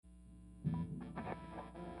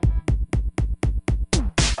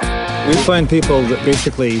We find people that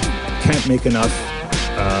basically can't make enough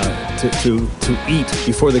to eat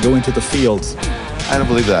before they go into the fields. I don't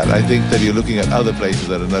believe that. I think that you're looking at other places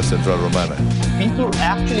that are not Central Romana. People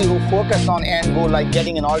actually who focus on end goal like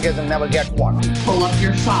getting an orgasm never get one. Pull up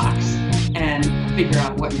your socks and figure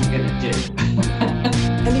out what you're going to do.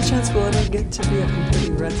 Any chance we'll ever get to be a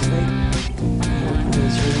completely red state?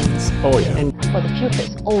 Oh, yeah. Well, the future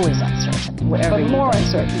is always uncertain, wherever but more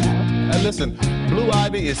uncertain now. And listen, Blue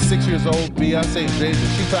Ivy is 6 years old. Beyonce's baby.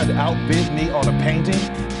 She tried to outbid me on a painting.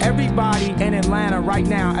 Everybody in Atlanta right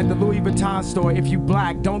now at the Louis Vuitton store, if you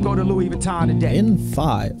black, don't go to Louis Vuitton today. In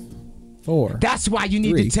 5, 4. That's why you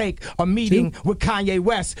need 3, to take a meeting 2. with Kanye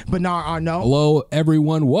West, Bernard Arnault. Hello,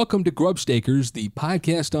 everyone. Welcome to Grubstakers, the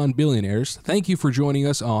podcast on billionaires. Thank you for joining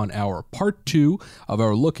us on our part 2 of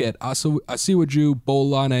our look at Asiwaju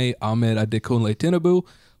Bolane Ahmed Adekunle Tinubu.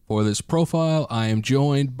 For this profile, I am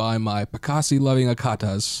joined by my Pakasi-loving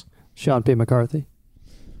Akatas. Sean P. McCarthy.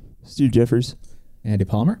 Stu Jeffers. Andy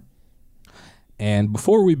Palmer. And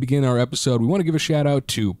before we begin our episode, we want to give a shout out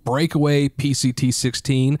to Breakaway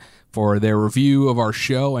PCT16 for their review of our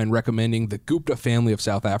show and recommending the Gupta family of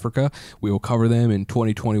South Africa. We will cover them in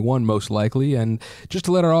 2021 most likely. And just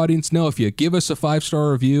to let our audience know, if you give us a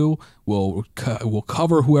 5-star review, we'll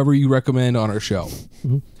cover whoever you recommend on our show.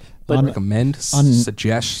 Mm-hmm. But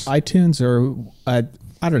suggest iTunes or I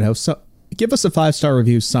don't know. So give us a 5-star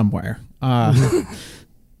review somewhere.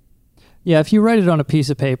 Yeah, if you write it on a piece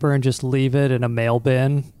of paper and just leave it in a mail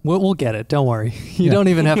bin, we'll get it. Don't worry. You don't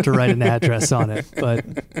even have to write an address on it. But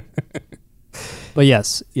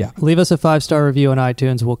yes, leave us a 5-star review on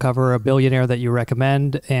iTunes. We'll cover a billionaire that you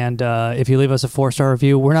recommend. And if you leave us a 4-star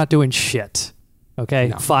review, we're not doing shit. Okay,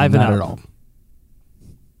 no, 5 and not up. At all.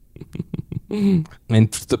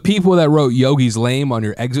 And the people that wrote Yogi's lame on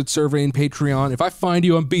your exit survey in Patreon, if I find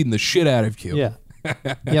you, I'm beating the shit out of you. Yeah.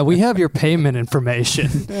 Yeah, we have your payment information.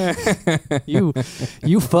 You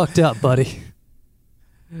fucked up, buddy.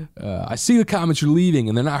 I see the comments you're leaving,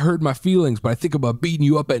 and they're not hurting my feelings, but I think about beating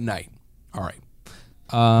you up at night. All right.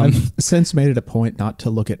 I've since made it a point not to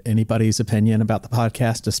look at anybody's opinion about the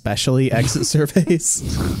podcast, especially exit surveys.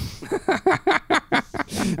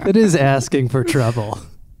 It is asking for trouble.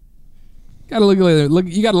 You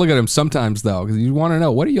gotta look at them sometimes, though, because you want to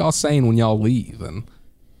know, what are y'all saying when y'all leave?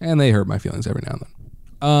 And they hurt my feelings every now and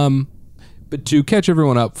then. But to catch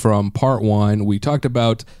everyone up from part 1, we talked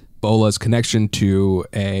about Bola's connection to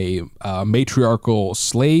a matriarchal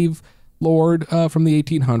slave lord from the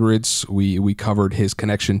 1800s. We covered his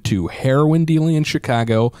connection to heroin dealing in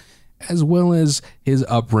Chicago, as well as his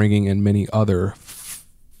upbringing and many other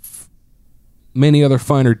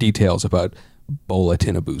finer details about Bola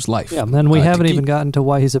Tinubu's life. Yeah, and then we haven't even gotten to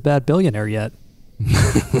why he's a bad billionaire yet.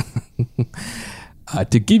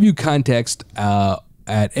 To give you context at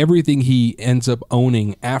everything he ends up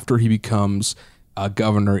owning after he becomes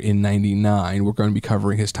governor in 99, we're going to be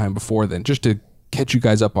covering his time before then, just to catch you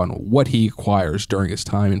guys up on what he acquires during his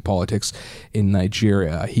time in politics in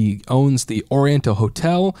Nigeria. He owns the Oriental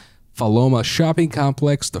Hotel, Faloma Shopping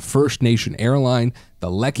Complex, the First Nation Airline, the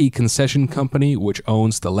Lekki Concession Company, which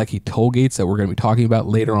owns the Lekki toll gates that we're going to be talking about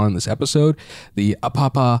later on in this episode, the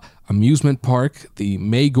Apapa Amusement Park, the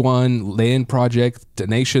Meiguan Land Project, the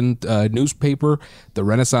Nation newspaper, the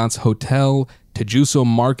Renaissance Hotel, Tejuso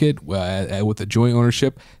Market with the joint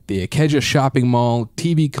ownership, the Ikeja Shopping Mall,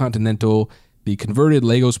 TV Continental, the converted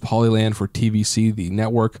Lagos Polyland for TVC, the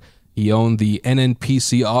network. He owned the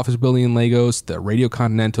NNPC office building in Lagos, the Radio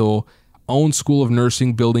Continental, owned School of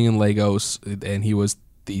Nursing building in Lagos, and he was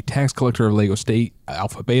the tax collector of Lagos State,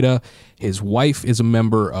 Alpha Beta. His wife is a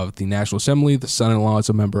member of the National Assembly. The son-in-law is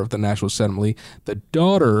a member of the National Assembly. The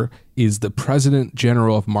daughter is the President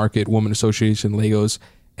General of Market Women Association Lagos,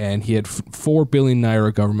 and he had 4 billion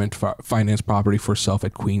naira government finance property for self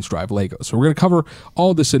at Queens Drive, Lagos. So we're going to cover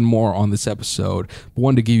all this and more on this episode. But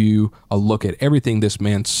wanted to give you a look at everything this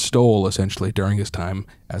man stole, essentially, during his time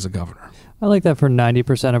as a governor. I like that for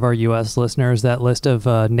 90% of our U.S. listeners, that list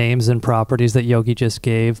of names and properties that Yogi just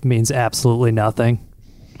gave means absolutely nothing.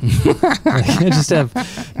 I just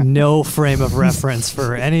have no frame of reference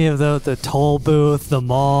for any of the toll booth, the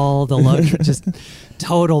mall, the luxury, just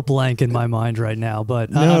total blank in my mind right now.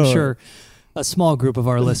 But I'm sure a small group of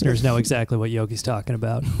our listeners know exactly what Yogi's talking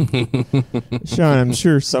about. Sean, I'm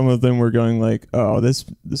sure some of them were going like, oh, this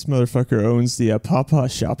motherfucker owns the Apapa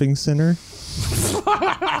Shopping Center.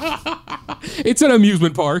 It's an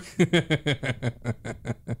amusement park.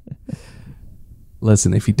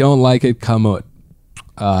 Listen, if you don't like it, come on.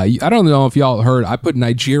 I don't know if y'all heard, I put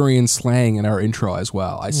Nigerian slang in our intro as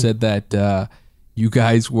well. I said that you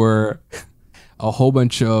guys were a whole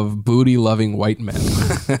bunch of booty-loving white men.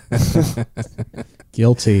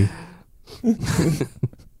 Guilty.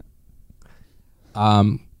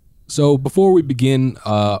 So before we begin,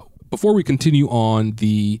 before we continue on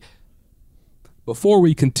the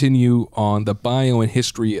bio and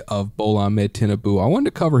history of Bola Ahmed Tinubu, I wanted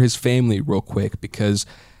to cover his family real quick because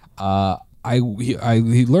he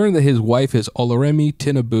learned that his wife is Oloremi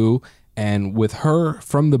Tinubu, and with her,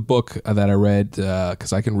 from the book that I read,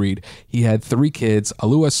 because I can read, he had 3 kids: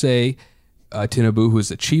 Oluwase Tinubu, who is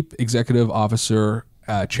the chief executive officer,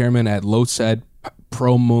 chairman at Losad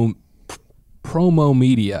Promo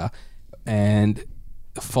Media, and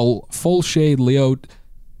Folshe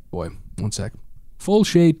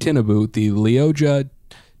Tinubu, the Leoja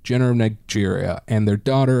General of Nigeria, and their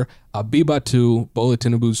daughter Abibatu, Bola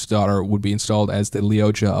Tinubu's daughter, would be installed as the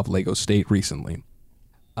Leoja of Lagos State recently.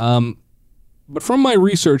 But from my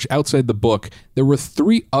research outside the book, there were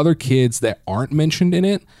 3 other kids that aren't mentioned in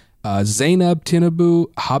it: Zainab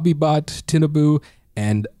Tinubu, Habibat Tinubu,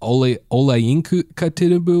 and Olayinka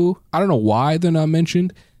Tinubu. I don't know why they're not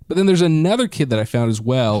mentioned. But then there's another kid that I found as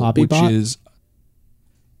well, Habibat? which is,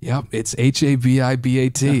 yep, it's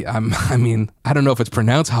Habibat. I mean, I don't know if it's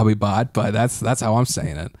pronounced Habibat, but that's how I'm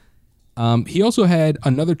saying it. He also had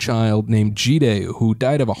another child named Jide, who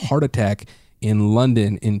died of a heart attack in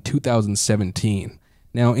London in 2017.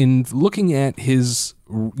 Now, in looking at his,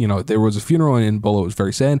 there was a funeral in Bola. It was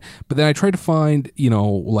very sad. But then I tried to find,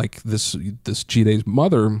 like this Jide's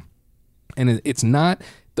mother, and it's not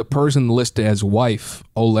the person listed as wife,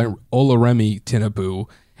 Oloremi Tinubu.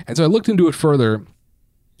 And so I looked into it further,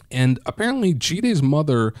 and apparently Jide's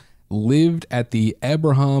mother lived at the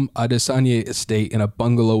Abraham Adesanya estate in a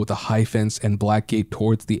bungalow with a high fence and black gate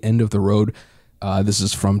towards the end of the road. This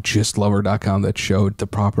is from GistLover.com that showed the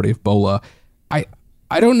property of Bola.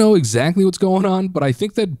 I don't know exactly what's going on, but I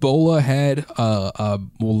think that Bola had a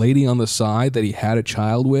lady on the side that he had a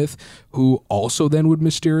child with, who also then would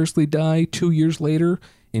mysteriously die 2 years later.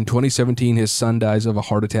 In 2017, his son dies of a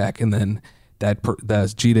heart attack, and then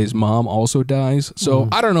that's Jide's mom also dies. So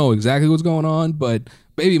I don't know exactly what's going on, but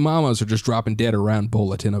baby mamas are just dropping dead around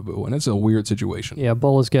Bola Tinubu, and it's a weird situation. Yeah,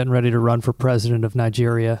 Bola's getting ready to run for president of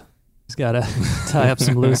Nigeria. He's got to tie up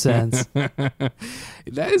some loose ends.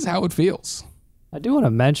 That is how it feels. I do want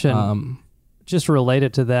to mention, just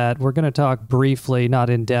related to that, we're going to talk briefly, not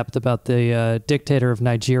in depth, about the dictator of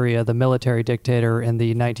Nigeria, the military dictator in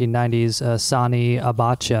the 1990s, Sani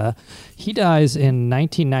Abacha. He dies in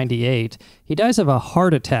 1998. He dies of a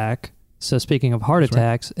heart attack. So speaking of heart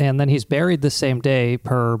attacks, and then he's buried the same day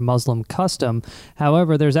per Muslim custom.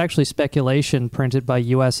 However, there's actually speculation printed by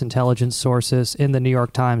U.S. intelligence sources in the New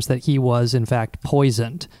York Times that he was, in fact,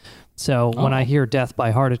 poisoned. So when I hear death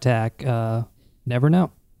by heart attack, never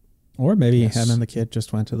know. Or maybe him and the kid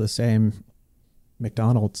just went to the same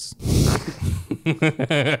McDonald's.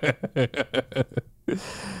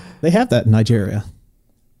 They have that in Nigeria.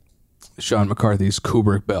 Sean McCarthy's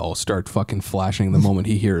Kubrick bell start fucking flashing the moment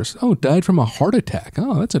he hears, died from a heart attack.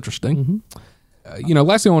 Oh, that's interesting.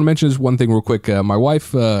 Last thing I want to mention is one thing real quick. My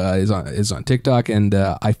wife is on TikTok, and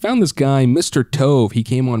I found this guy, Mr. Tove. He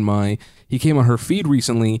came on her feed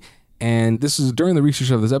recently, and this is during the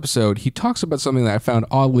research of this episode. He talks about something that I found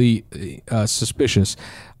oddly suspicious.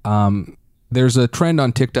 There's a trend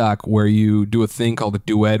on TikTok where you do a thing called a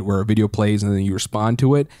duet, where a video plays and then you respond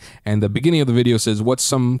to it. And the beginning of the video says, what's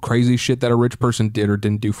some crazy shit that a rich person did or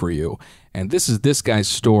didn't do for you? And this is this guy's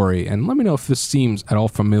story. And let me know if this seems at all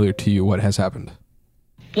familiar to you, what has happened.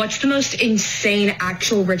 What's the most insane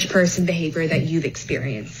actual rich person behavior that you've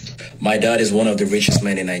experienced? My dad is one of the richest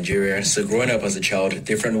men in Nigeria. So growing up as a child,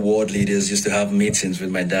 different world leaders used to have meetings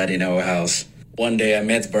with my dad in our house. One day I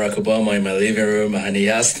met Barack Obama in my living room, and he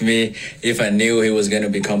asked me if I knew he was going to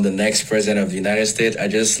become the next president of the United States. I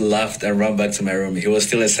just laughed and ran back to my room. He was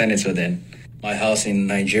still a senator then. My house in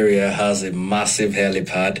Nigeria has a massive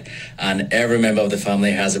helipad, and every member of the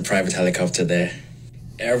family has a private helicopter there.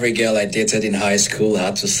 Every girl I dated in high school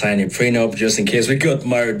had to sign a prenup just in case we got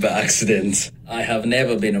married by accident. I have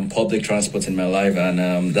never been on public transport in my life,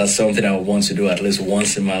 and that's something I would want to do at least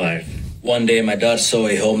once in my life. One day, my dad saw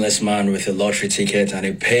a homeless man with a lottery ticket, and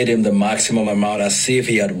he paid him the maximum amount as if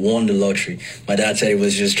he had won the lottery. My dad said he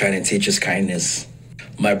was just trying to teach us kindness.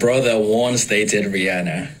 My brother once dated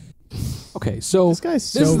Rihanna. Okay, so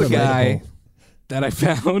this is the guy that I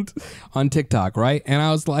found on TikTok, right? And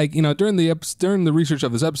I was like, during the research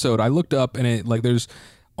of this episode, I looked up, and there's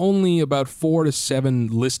only about 4 to 7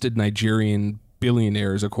 listed Nigerian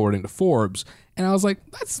billionaires according to Forbes. And I was like,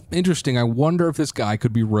 that's interesting. I wonder if this guy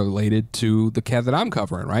could be related to the cat that I'm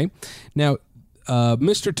covering, right? Now,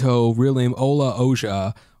 Mr. Tove, real name Ola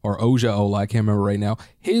Oja, or Oja Ola, I can't remember right now.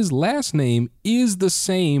 His last name is the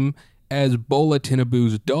same as Bola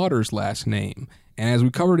Tinubu's daughter's last name. And as we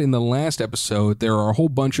covered in the last episode, there are a whole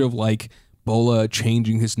bunch of like Bola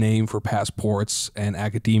changing his name for passports and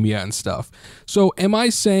academia and stuff. So am I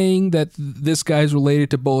saying that this guy's related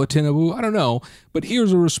to Bola Tinubu? I don't know. But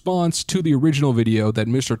here's a response to the original video that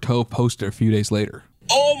Mr. Tove posted a few days later.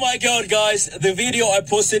 Oh my god, guys, the video I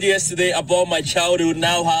posted yesterday about my childhood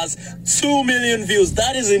now has 2 million views.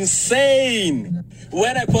 That is insane.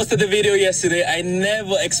 When I posted the video yesterday, I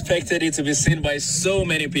never expected it to be seen by so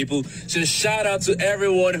many people. So shout out to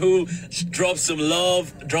everyone who dropped some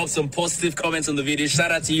love, dropped some positive comments on the video.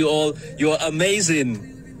 Shout out to you all. You're amazing.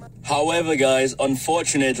 However, guys,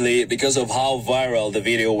 unfortunately, because of how viral the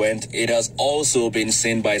video went, it has also been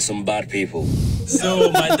seen by some bad people.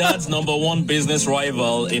 So my dad's #1 business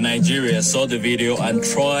rival in Nigeria saw the video and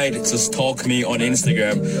tried to stalk me on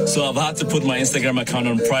Instagram. So I've had to put my Instagram account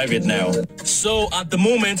on private now. So at the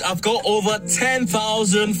moment, I've got over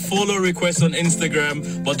 10,000 follow requests on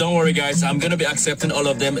Instagram. But don't worry, guys, I'm going to be accepting all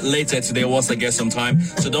of them later today once I get some time.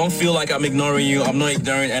 So don't feel like I'm ignoring you. I'm not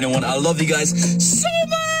ignoring anyone. I love you guys so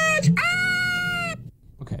much.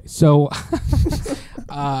 Okay, so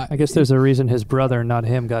I guess there's a reason his brother, not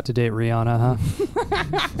him, got to date Rihanna,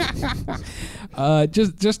 huh?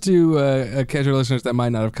 Just to casual listeners that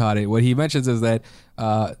might not have caught it, what he mentions is that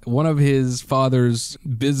one of his father's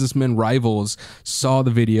businessman rivals saw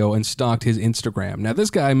the video and stalked his Instagram. Now,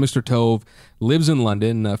 this guy, Mr. Tove, lives in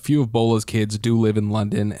London. A few of Bola's kids do live in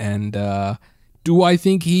London, and do I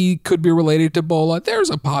think he could be related to Bola? There's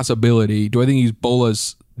a possibility. Do I think he's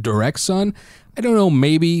Bola's direct son? I don't know,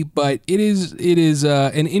 maybe, but it is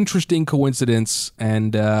an interesting coincidence,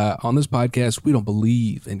 and on this podcast, we don't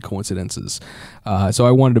believe in coincidences. So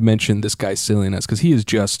I wanted to mention this guy's silliness, because he is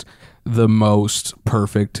just the most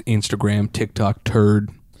perfect Instagram, TikTok turd.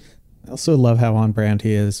 I also love how on brand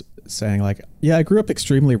he is, saying like, yeah, I grew up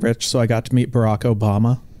extremely rich, so I got to meet Barack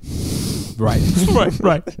Obama. Right.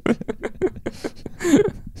 right.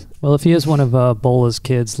 Well, if he is one of Bola's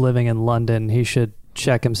kids living in London, he should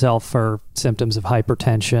check himself for symptoms of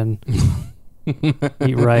hypertension,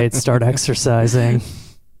 eat right, start exercising.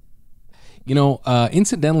 You know,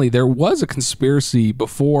 incidentally, there was a conspiracy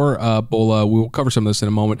before Bola, we'll cover some of this in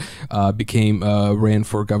a moment, ran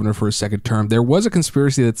for governor for his second term. There was a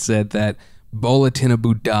conspiracy that said that Bola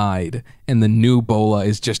Tinubu died and the new Bola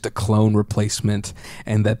is just a clone replacement,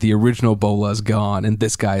 and that the original Bola is gone and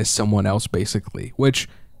this guy is someone else, basically, which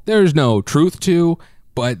there's no truth to.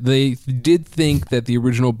 But they did think that the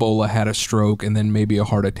original Bola had a stroke and then maybe a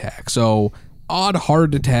heart attack. So odd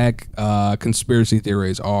heart attack conspiracy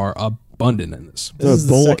theories are abundant in this. The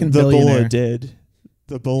Bola dead.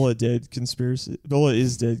 The Bola dead conspiracy. Bola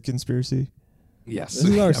is dead conspiracy. Yes. This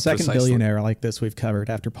is our second billionaire like this we've covered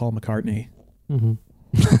after Paul McCartney. Mm-hmm.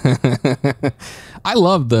 I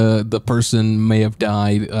love the person may have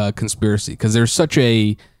died conspiracy, because there's such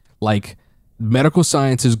a like... Medical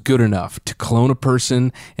science is good enough to clone a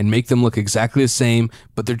person and make them look exactly the same,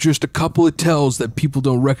 but they're just a couple of tells that people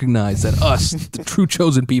don't recognize, that us, the true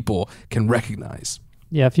chosen people, can recognize.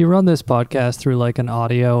 Yeah, if you run this podcast through like an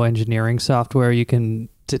audio engineering software, you can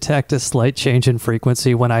detect a slight change in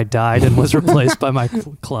frequency when I died and was replaced by my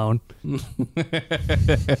clone. My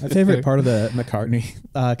favorite part of the McCartney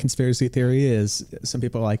conspiracy theory is some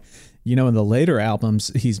people are like, you know, in the later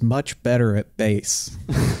albums, he's much better at bass.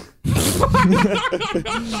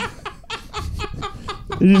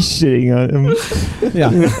 They're just shitting on him.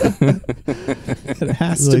 Yeah. It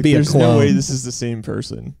has to be a clone. There's no way this is the same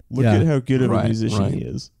person. Look at how good of a musician he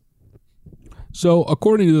is. So,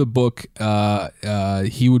 according to the book,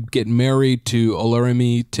 he would get married to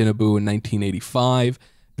Olorunmi Tinubu in 1985.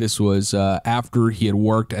 This was after he had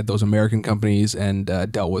worked at those American companies and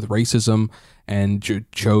dealt with racism, and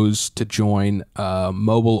chose to join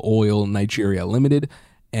Mobil Oil Nigeria Limited.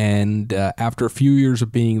 And after a few years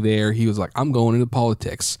of being there, he was like, I'm going into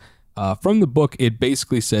politics. From the book, it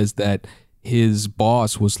basically says that his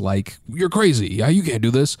boss was like, you're crazy. You can't do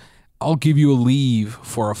this. I'll give you a leave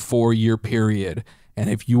for a 4-year period. And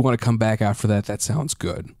if you want to come back after that, that sounds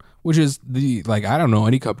good. Which is I don't know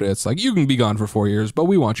any company that's like, you can be gone for 4 years, but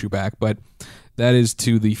we want you back. But that is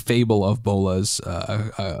to the fable of Bola's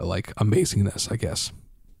amazingness, I guess.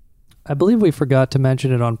 I believe we forgot to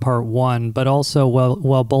mention it on part 1, but also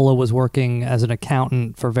while Bola was working as an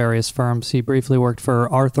accountant for various firms, he briefly worked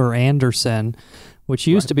for Arthur Andersen, which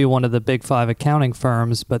used to be one of the big 5 accounting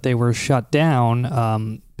firms, but they were shut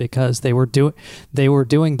down because they were doing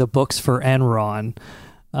the books for Enron,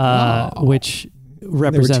 which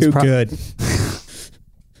represents they were too good.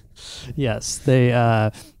 Yes, they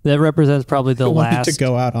that represents probably the wanted last to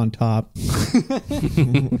go out on top.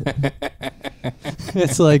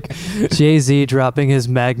 It's like Jay-Z dropping his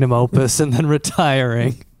magnum opus and then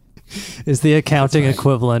retiring is the accounting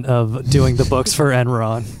equivalent of doing the books for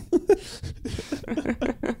Enron.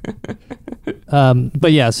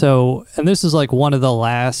 But yeah, so, and this is like one of the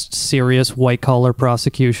last serious white collar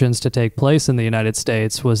prosecutions to take place in the United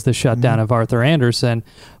States was the shutdown of Arthur Andersen.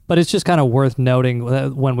 But it's just kind of worth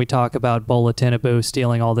noting when we talk about Bola Tinubu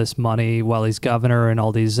stealing all this money while he's governor and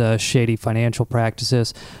all these shady financial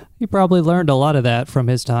practices, he probably learned a lot of that from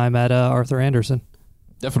his time at Arthur Andersen.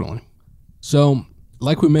 Definitely. So,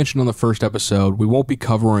 like we mentioned on the first episode, we won't be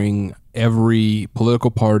covering every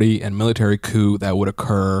political party and military coup that would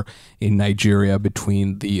occur in Nigeria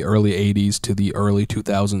between the early 80s to the early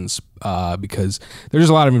 2000s because there's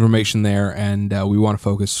a lot of information there, and we want to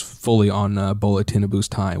focus fully on Bola Tinubu's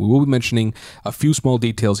time. We will be mentioning a few small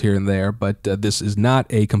details here and there, but this is not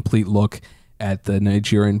a complete look at the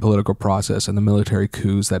Nigerian political process and the military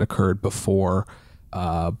coups that occurred before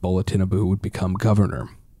Bola Tinubu would become governor.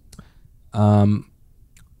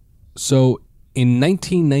 So in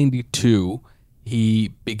 1992,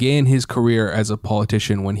 he began his career as a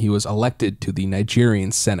politician when he was elected to the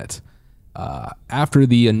Nigerian Senate. After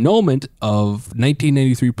the annulment of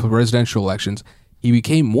 1993 presidential elections, he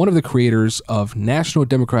became one of the creators of National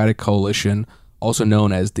Democratic Coalition, also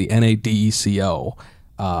known as the NADCO.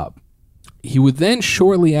 He would then,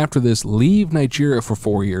 shortly after this, leave Nigeria for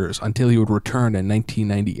 4 years until he would return in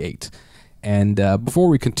 1998. And before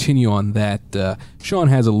we continue on that, Sean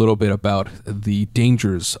has a little bit about the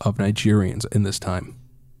dangers of Nigerians in this time.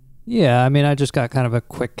 Yeah, I mean, I just got kind of a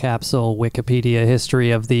quick capsule Wikipedia history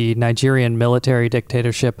of the Nigerian military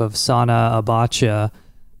dictatorship of Sani Abacha.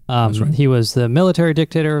 Right. He was the military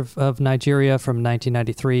dictator of Nigeria from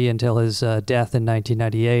 1993 until his death in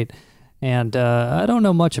 1998. And I don't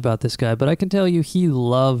know much about this guy, but I can tell you he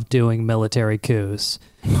loved doing military coups.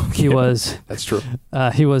 He was that's true.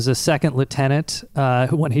 He was a second lieutenant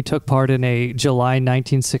when he took part in a July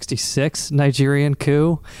 1966 Nigerian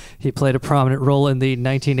coup. He played a prominent role in the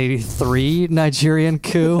 1983 Nigerian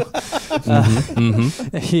coup.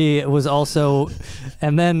 He was also,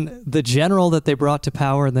 and then the general that they brought to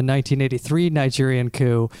power in the 1983 Nigerian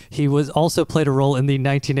coup, he was also played a role in the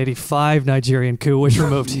 1985 Nigerian coup, which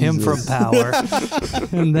removed him from power.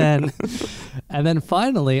 and then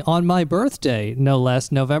finally, on my birthday, no less,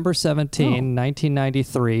 November 17,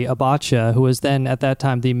 1993, Abacha, who was then at that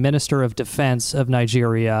time the Minister of Defense of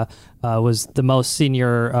Nigeria, was the most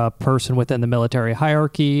senior person within the military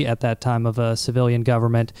hierarchy at that time of a civilian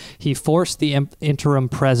government. He forced the interim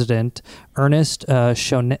president, Ernest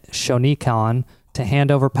Shonikan, to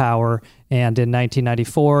hand over power, and in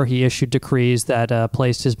 1994 he issued decrees that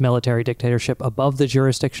placed his military dictatorship above the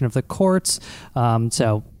jurisdiction of the courts,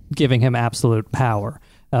 so giving him absolute power.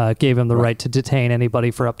 Gave him the right to detain anybody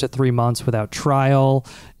for up to 3 months without trial,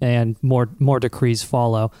 and more decrees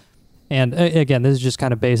follow. And again, this is just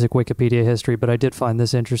kind of basic Wikipedia history, but I did find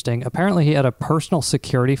this interesting. Apparently, he had a personal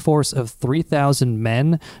security force of 3,000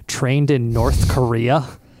 men trained in North Korea.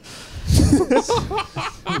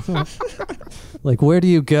 Like, where do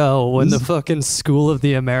you go when the fucking School of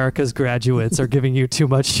the Americas graduates are giving you too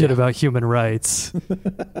much shit about human rights?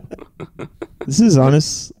 This is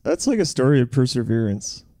honest. That's like a story of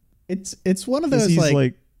perseverance. It's one of those he's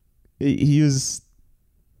like he was.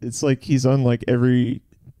 It's like he's on like every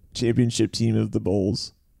championship team of the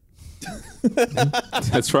Bulls.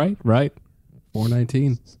 That's right.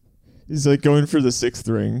 419. He's like going for the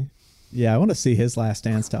 6th ring. Yeah, I want to see his Last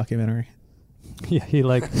Dance documentary. Yeah, he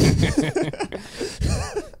like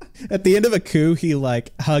at the end of a coup, he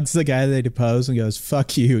like hugs the guy they depose and goes,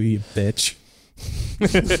 "Fuck you, you bitch."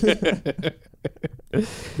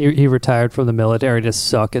 He retired from the military to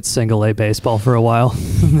suck at single A baseball for a while.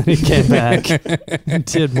 And then he came back and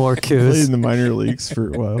did more coups. Played in the minor leagues for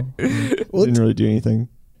a while. Didn't really do anything.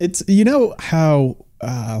 It's, you know how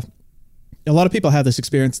a lot of people have this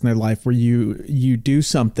experience in their life where you do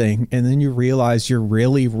something and then you realize you're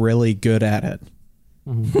really, really good at it.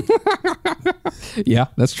 Mm-hmm. Yeah,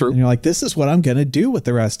 that's true. And you're like, this is what I'm going to do with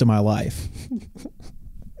the rest of my life.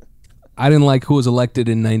 I didn't like who was elected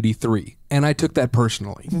in 93, and I took that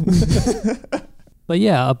personally. But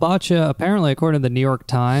yeah, Abacha, apparently, according to the New York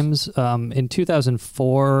Times, in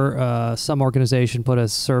 2004, some organization put a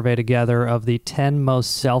survey together of the 10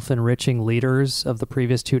 most self-enriching leaders of the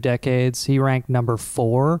previous 2 decades. He ranked number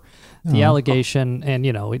 4. The allegation, and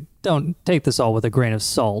don't take this all with a grain of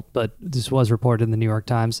salt, but this was reported in the New York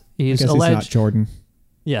Times. He's not Jordan.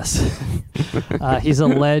 Yes. He's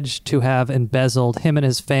alleged to have embezzled, him and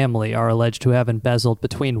his family are alleged to have embezzled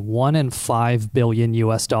between $1 and $5 billion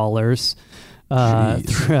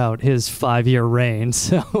throughout his 5-year reign.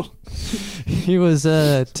 So he was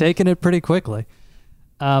taking it pretty quickly.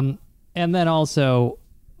 And then also,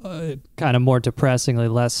 kind of more depressingly,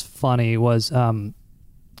 less funny, was Royal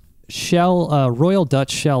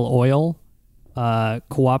Dutch Shell Oil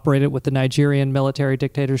cooperated with the Nigerian military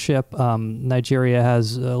dictatorship. Nigeria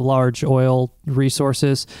has large oil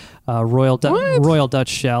resources. Royal Dutch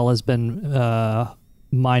Shell has been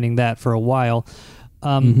mining that for a while.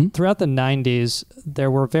 Throughout the 90s, there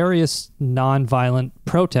were various nonviolent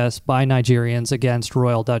protests by Nigerians against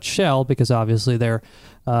Royal Dutch Shell because obviously they're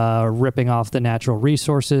ripping off the natural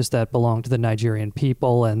resources that belong to the Nigerian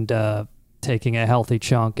people and taking a healthy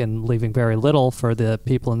chunk and leaving very little for the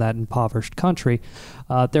people in that impoverished country.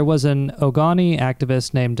 There was an Ogoni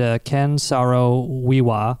activist named Ken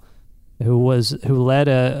Saro-Wiwa who led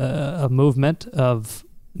a movement of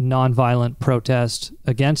nonviolent protest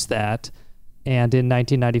against that. And in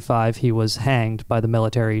 1995, he was hanged by the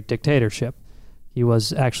military dictatorship. He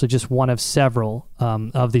was actually just one of several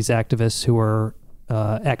of these activists who were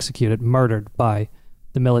murdered by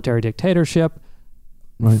the military dictatorship,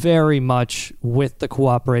 very much with the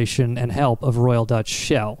cooperation and help of Royal Dutch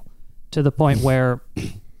Shell, to the point where,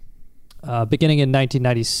 beginning in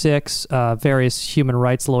 1996, various human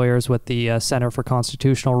rights lawyers with the Center for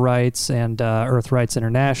Constitutional Rights and Earth Rights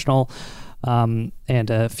International, and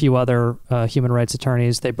a few other human rights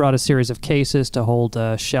attorneys, they brought a series of cases to hold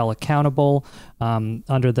Shell accountable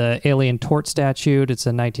under the Alien Tort Statute. It's a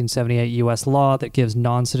 1978 U.S. law that gives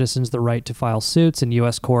non-citizens the right to file suits in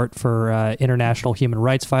U.S. court for international human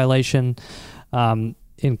rights violation,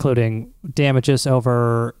 including damages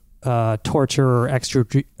over torture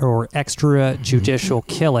or extrajudicial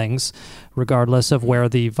killings, regardless of where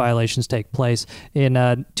the violations take place.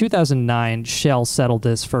 In 2009, Shell settled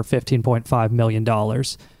this for $15.5 million,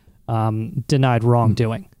 denied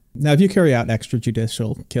wrongdoing. Now, if you carry out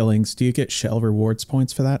extrajudicial killings, do you get Shell rewards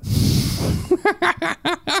points for that?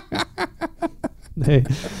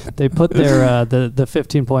 They put their the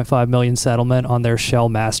 $15.5 million settlement on their Shell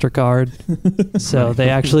MasterCard, so they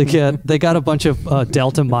actually got a bunch of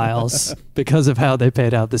Delta miles because of how they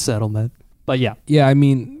paid out the settlement. But yeah, I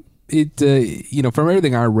mean, it from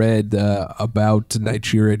everything I read about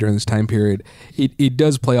Nigeria during this time period, it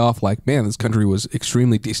does play off like, man, this country was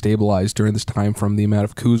extremely destabilized during this time from the amount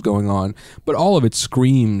of coups going on, but all of it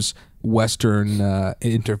screams Western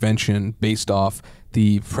intervention based off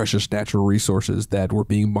the precious natural resources that were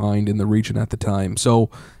being mined in the region at the time. So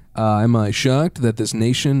am I shocked that this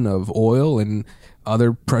nation of oil and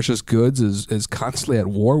other precious goods is constantly at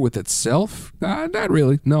war with itself? Not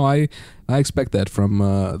really. No, I expect that from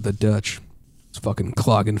the Dutch. It's fucking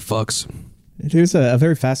clogging fucks. There's a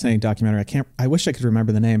very fascinating documentary. I wish I could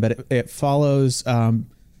remember the name, but it follows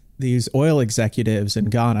these oil executives in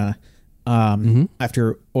Ghana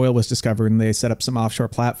after oil was discovered, and they set up some offshore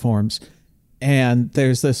platforms. And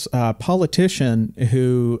there's this politician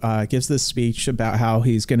who gives this speech about how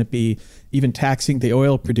he's going to be even taxing the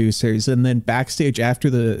oil producers. And then backstage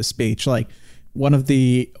after the speech, like, one of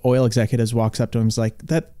the oil executives walks up to him and is like,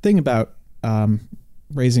 that thing about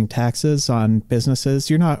raising taxes on businesses,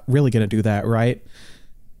 you're not really going to do that, right?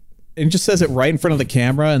 And he just says it right in front of the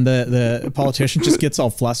camera, and the politician just gets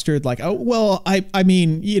all flustered, like, oh, well, I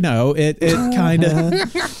mean, it kind of...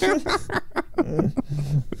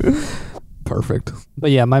 Perfect.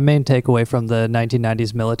 But yeah, my main takeaway from the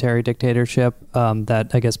 1990s military dictatorship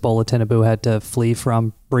that I guess Bola Tinubu had to flee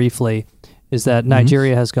from briefly is that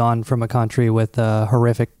Nigeria has gone from a country with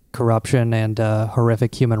horrific corruption and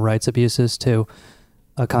horrific human rights abuses to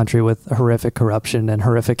a country with horrific corruption and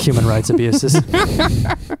horrific human rights abuses.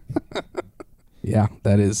 Yeah,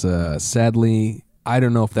 that is sadly, I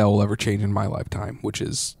don't know if that will ever change in my lifetime, which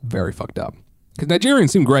is very fucked up. Because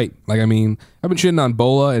Nigerians seem great. Like, I mean, I've been shitting on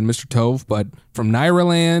Bola and Mr. Tove, but from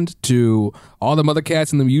Nairaland to all the mother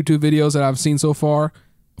cats in the YouTube videos that I've seen so far,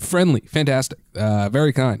 friendly, fantastic,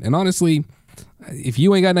 very kind. And honestly, if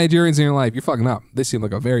you ain't got Nigerians in your life, you're fucking up. They seem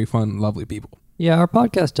like a very fun, lovely people. Yeah, our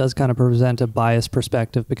podcast does kind of present a biased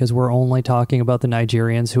perspective because we're only talking about the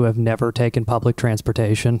Nigerians who have never taken public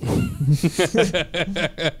transportation.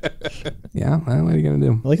 Yeah, well, what are you going to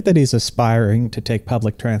do? I like that he's aspiring to take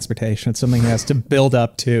public transportation. It's something he has to build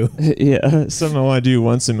up to. Yeah, something I want to do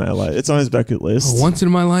once in my life. It's on his bucket list. Once in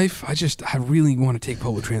my life, I really want to take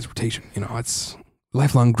public transportation. It's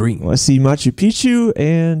lifelong dream. I want to see Machu Picchu,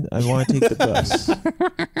 and I want to take the bus.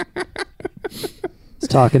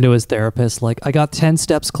 talking to his therapist, like, I got 10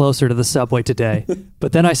 steps closer to the subway today,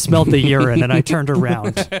 but then I smelled the urine and I turned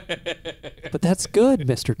around. But that's good,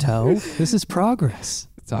 Mr. Toe. This is progress.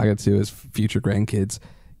 Talking to his future grandkids.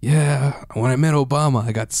 Yeah, when I met Obama,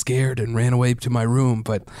 I got scared and ran away to my room,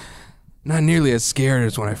 but not nearly as scared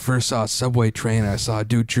as when I first saw a subway train and I saw a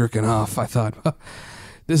dude jerking off. I thought,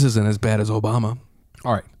 this isn't as bad as Obama.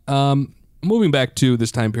 All right. Moving back to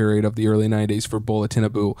this time period of the early 90s for Bola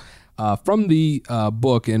Tinubu. From the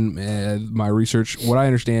book and my research, what I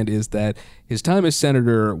understand is that his time as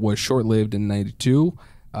senator was short-lived in 92.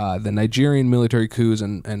 The Nigerian military coups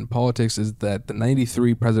and politics is that the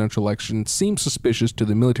 93 presidential election seemed suspicious to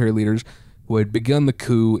the military leaders who had begun the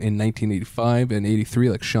coup in 1985 and 83,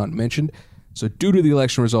 like Sean mentioned. So due to the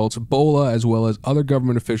election results, Bola, as well as other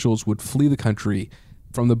government officials, would flee the country.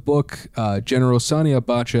 From the book, General Sani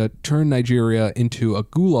Abacha turned Nigeria into a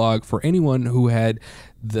gulag for anyone who had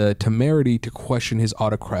the temerity to question his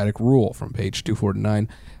autocratic rule, from page 249.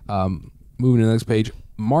 Moving to the next page,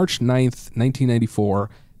 March 9th, 1994,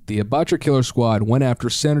 the Abacha killer squad went after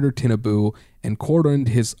Senator Tinubu and cordoned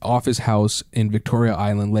his office house in Victoria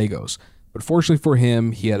Island, Lagos. But fortunately for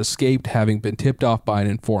him, he had escaped, having been tipped off by an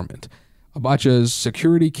informant. Abacha's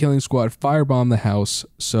security killing squad firebombed the house,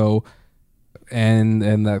 and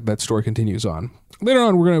that story continues on. Later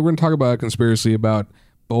on, we're gonna talk about a conspiracy about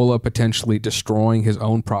Bola potentially destroying his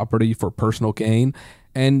own property for personal gain.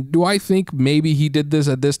 And do I think maybe he did this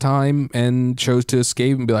at this time and chose to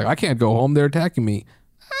escape and be like, I can't go home, they're attacking me?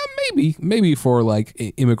 Maybe for like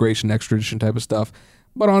immigration extradition type of stuff.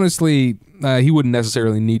 But honestly, he wouldn't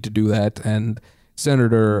necessarily need to do that. And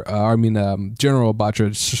General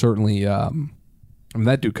Abacha certainly,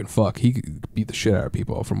 that dude can fuck. He could beat the shit out of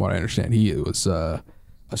people, from what I understand. He was a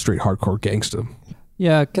straight hardcore gangster.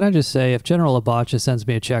 Yeah, can I just say, if General Abacha sends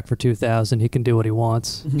me a check for $2,000, he can do what he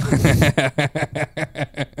wants.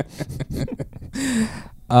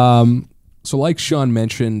 So like Sean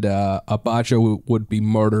mentioned, Abacha would be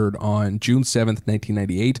murdered on June 7th,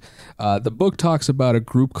 1998. The book talks about a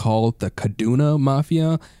group called the Kaduna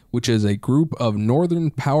Mafia, which is a group of northern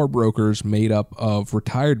power brokers made up of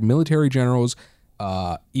retired military generals,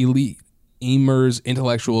 elite emirs,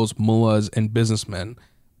 intellectuals, mullahs, and businessmen.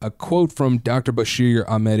 A quote from Dr. Bashir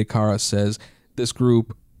Ahmed Ikara says, this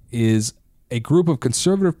group is a group of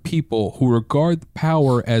conservative people who regard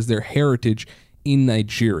power as their heritage in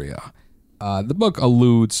Nigeria. The book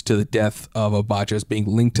alludes to the death of Abacha as being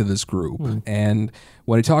linked to this group. And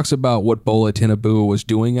when he talks about what Bola Tinubu was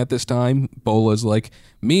doing at this time, Bola's like,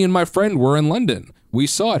 me and my friend were in London. We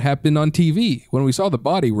saw it happen on TV. When we saw the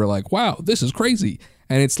body, we're like, wow, this is crazy.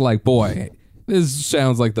 And it's like, boy, this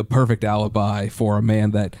sounds like the perfect alibi for a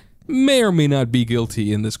man that may or may not be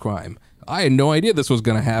guilty in this crime. I had no idea this was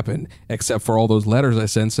going to happen, except for all those letters I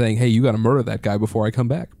sent saying, hey, you got to murder that guy before I come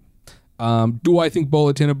back. Do I think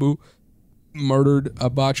Bola Tinubu murdered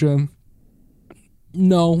Abacha?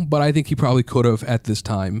 No, but I think he probably could have at this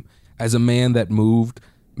time. As a man that moved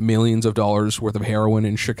millions of dollars worth of heroin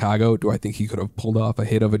in Chicago, do I think he could have pulled off a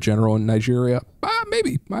hit of a general in Nigeria?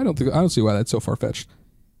 Maybe. I don't see why that's so far-fetched.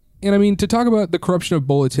 And I mean, to talk about the corruption of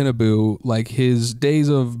Bola Tinubu, like his days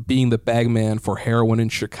of being the bagman for heroin in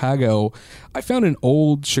Chicago, I found an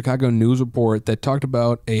old Chicago news report that talked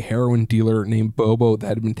about a heroin dealer named Bobo that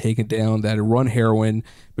had been taken down, that had run heroin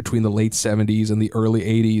between the late 70s and the early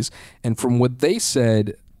 80s. And from what they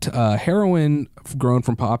said, heroin grown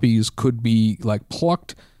from poppies could be like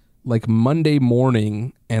plucked like Monday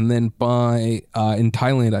morning, and then by, in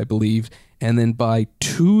Thailand, I believe, and then by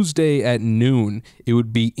Tuesday at noon, it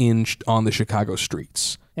would be inched on the Chicago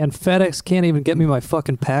streets. And FedEx can't even get me my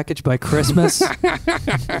fucking package by Christmas.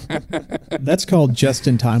 That's called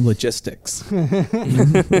just-in-time logistics.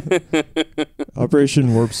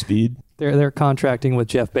 Operation Warp Speed. They're contracting with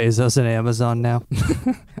Jeff Bezos and Amazon now.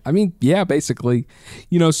 I mean, yeah, basically.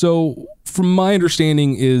 So from my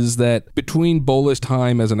understanding is that between Bola's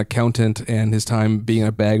time as an accountant and his time being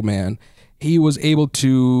a bagman, he was able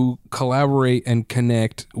to collaborate and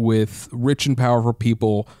connect with rich and powerful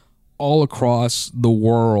people all across the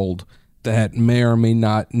world that may or may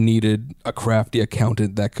not needed a crafty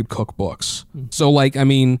accountant that could cook books. So, like, I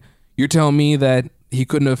mean, you're telling me that he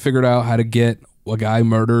couldn't have figured out how to get a guy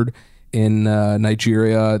murdered in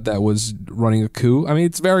Nigeria that was running a coup? I mean,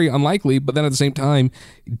 it's very unlikely, but then at the same time,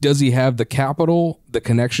 does he have the capital, the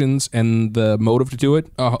connections, and the motive to do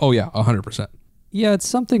it? Oh yeah, 100%. Yeah, it's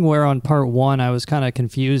something where on part one, I was kind of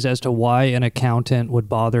confused as to why an accountant would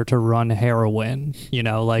bother to run heroin.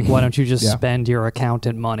 Like, why don't you just spend your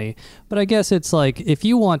accountant money? But I guess it's like, if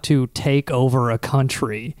you want to take over a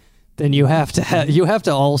country, then you have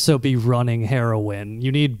to also be running heroin.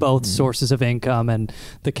 You need both sources of income and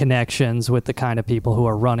the connections with the kind of people who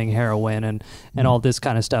are running heroin, and all this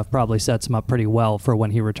kind of stuff probably sets him up pretty well for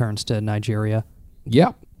when he returns to Nigeria.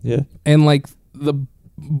 Yeah. Yeah. And like the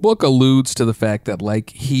book alludes to the fact that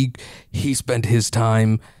like he spent his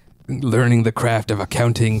time learning the craft of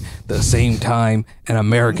accounting the same time an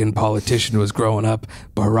American politician was growing up,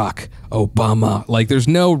 Barack Obama. Like there's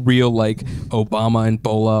no real like Obama and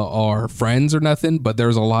Bola are friends or nothing, but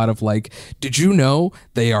there's a lot of like, did you know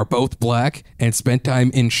they are both black and spent time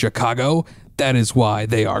in Chicago? That is why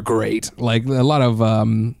they are great. Like a lot of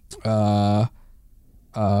what's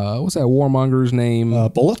that warmonger's name?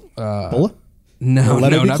 Bola? Bola? No,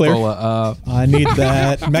 let it be not clear. Bola. I need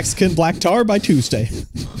that Mexican black tar by Tuesday.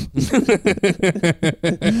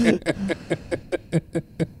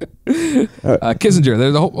 Kissinger.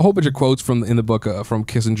 There's a whole bunch of quotes in the book from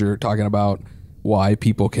Kissinger talking about why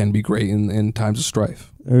people can be great in times of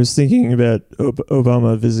strife. I was thinking about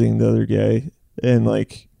Obama visiting the other guy, and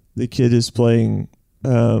like the kid is playing,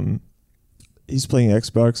 he's playing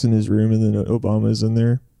Xbox in his room, and then Obama's in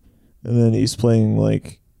there, and then he's playing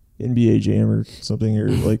like NBA Jam or something, or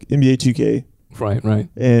like NBA 2K. Right.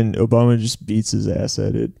 And Obama just beats his ass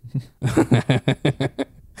at it.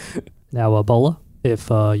 Now, Bola,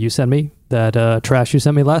 if you send me that trash you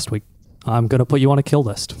sent me last week, I'm going to put you on a kill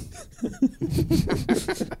list.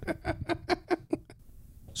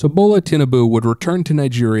 So Bola Tinubu would return to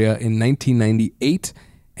Nigeria in 1998,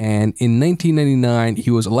 and in 1999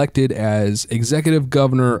 he was elected as executive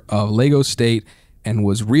governor of Lagos State and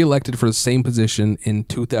was re-elected for the same position in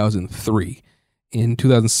 2003. In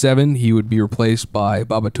 2007, he would be replaced by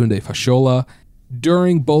Babatunde Fashola.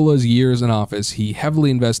 During Bola's years in office, he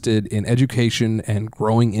heavily invested in education and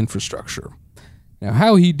growing infrastructure. Now,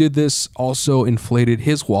 how he did this also inflated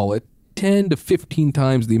his wallet 10 to 15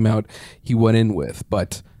 times the amount he went in with,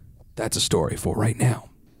 but that's a story for right now.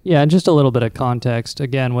 Yeah, and just a little bit of context.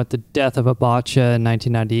 Again, with the death of Abacha in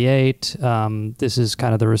 1998, this is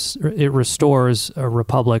kind of it restores a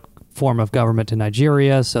republic form of government to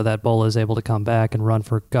Nigeria so that Bola is able to come back and run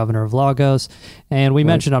for governor of Lagos. And we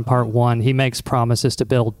mentioned on part one, he makes promises to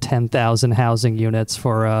build 10,000 housing units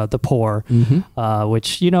for the poor,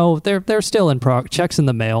 which, you know, they're still in checks in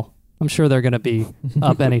the mail. I'm sure they're going to be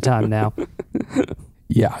up anytime now.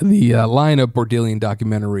 Yeah, the Lion of Bordillion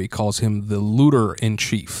documentary calls him the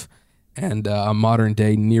looter-in-chief and a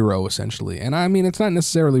modern-day Nero, essentially. And I mean, it's not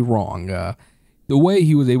necessarily wrong. The way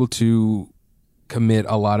he was able to commit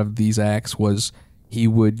a lot of these acts was he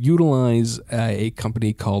would utilize a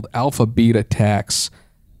company called Alpha Beta Tax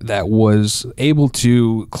that was able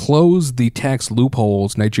to close the tax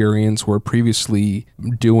loopholes Nigerians were previously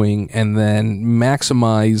doing and then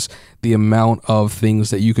maximize the amount of things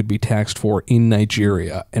that you could be taxed for in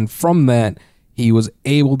Nigeria. And from that, he was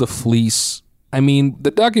able to fleece. I mean, the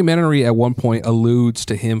documentary at one point alludes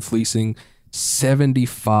to him fleecing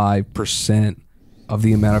 75% of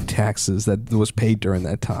the amount of taxes that was paid during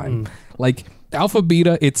that time. Like, Alpha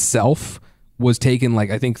Beta itself was taken,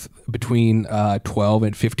 like, I think between 12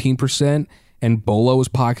 and 15%, and Bola was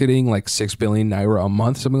pocketing like 6 billion naira a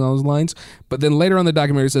month, something along those lines. But then later on the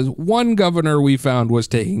documentary says one governor we found was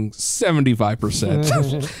taking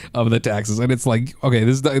 75% of the taxes. And it's like, okay,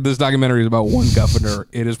 this documentary is about one governor.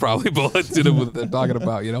 It is probably Bola Tinubu that they're talking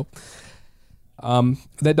about, you know?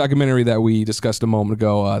 That documentary that we discussed a moment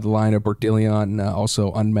ago, The Lion of Bordillion,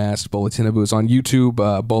 also Unmasked Bola Tinubu, is on YouTube.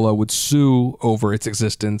 Bola would sue over its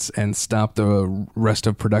existence and stop the rest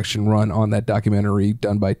of production run on that documentary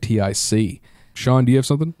done by TIC. Sean, do you have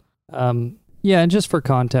something? Yeah, and just for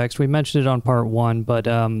context, we mentioned it on part one, but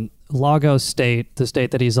Lagos State, the state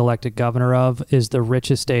that he's elected governor of, is the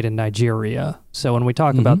richest state in Nigeria. So when we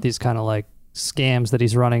talk about these kind of like scams that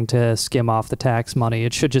he's running to skim off the tax money,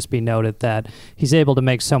 it should just be noted that he's able to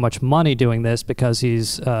make so much money doing this because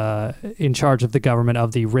he's in charge of the government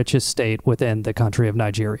of the richest state within the country of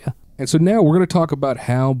Nigeria. And so now we're going to talk about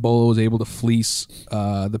how Bola was able to fleece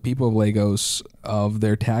the people of Lagos of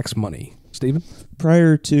their tax money. Stephen?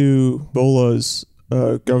 Prior to Bola's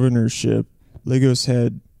governorship, Lagos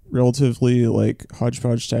had relatively like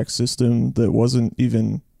hodgepodge tax system that wasn't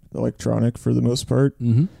even electronic for the most part.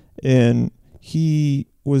 And he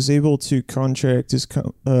was able to contract his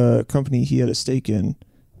company he had a stake in,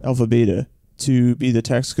 Alpha Beta, to be the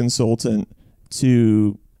tax consultant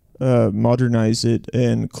to modernize it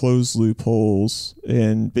and close loopholes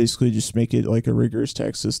and basically just make it like a rigorous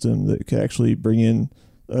tax system that could actually bring in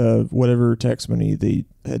whatever tax money the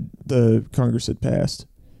Congress had passed.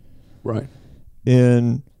 Right.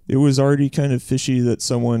 And it was already kind of fishy that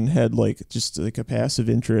someone had like just like a passive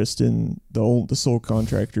interest in the sole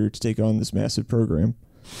contractor to take on this massive program.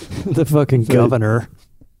 The fucking governor.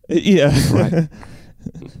 Yeah. Right.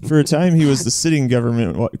 For a time, he was the sitting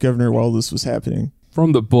governor while this was happening.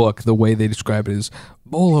 From the book, the way they describe it is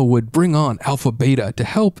Bola would bring on Alpha Beta to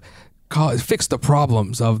help fix the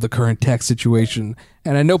problems of the current tech situation.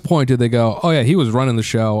 And at no point did they go, oh yeah, he was running the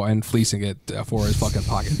show and fleecing it for his fucking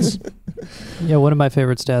pockets. Yeah, one of my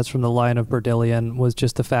favorite stats from the Lion of Berdilion was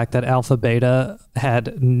just the fact that Alpha Beta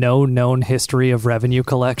had no known history of revenue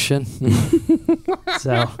collection.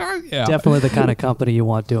 So definitely the kind of company you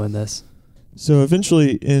want doing this. So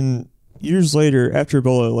eventually, years later, after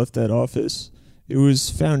Bola left that office, it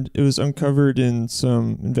was uncovered in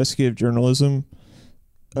some investigative journalism.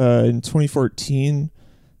 In 2014,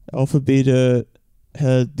 Alpha Beta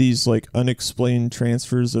had these like unexplained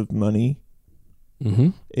transfers of money. Mm-hmm.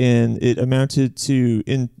 And it amounted to,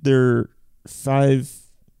 there are 5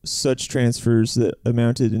 such transfers that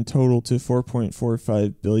amounted in total to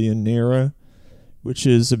 4.45 billion naira, which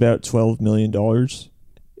is about $12 million.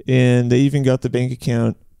 And they even got the bank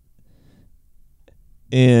account,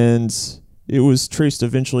 and it was traced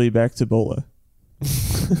eventually back to Bola.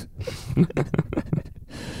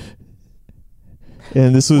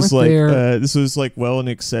 And this was like well in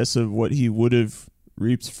excess of what he would have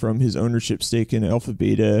reaped from his ownership stake in Alpha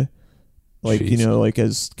Beta, like, Jeez. Like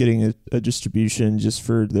as getting a distribution just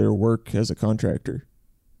for their work as a contractor.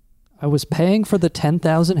 I was paying for the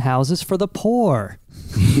 10,000 houses for the poor.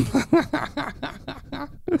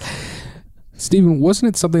 Stephen,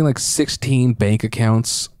 wasn't it something like 16 bank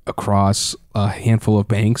accounts across a handful of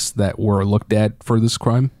banks that were looked at for this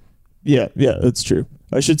crime? Yeah, that's true.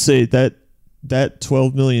 I should say that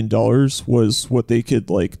 $12 million was what they could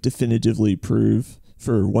like definitively prove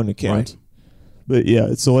for one account. Right. But yeah,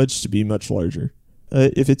 it's alleged to be much larger.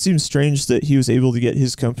 If it seems strange that he was able to get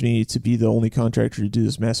his company to be the only contractor to do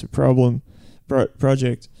this massive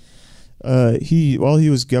project, while he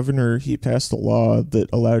was governor, he passed a law that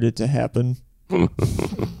allowed it to happen. So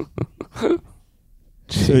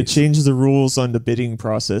it changed the rules on the bidding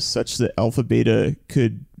process such that Alpha Beta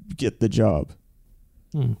could get the job.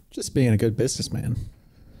 Just being a good businessman.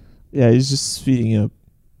 Yeah, he's just speeding up.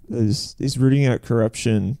 He's rooting out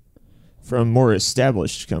corruption from more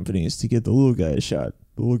established companies to get the little guy a shot,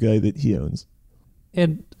 the little guy that he owns.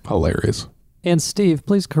 And hilarious. And Steve,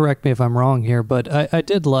 please correct me if I'm wrong here, but I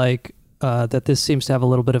did like that this seems to have a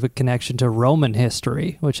little bit of a connection to Roman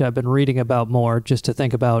history, which I've been reading about more just to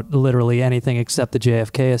think about literally anything except the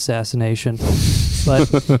JFK assassination.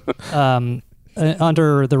 But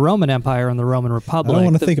under the Roman Empire and the Roman Republic... I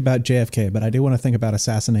don't want to think about JFK, but I do want to think about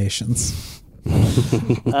assassinations.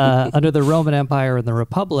 Under the Roman Empire and the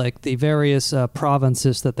Republic, the various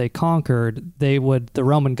provinces that they conquered, the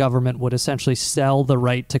Roman government would essentially sell the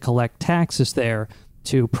right to collect taxes there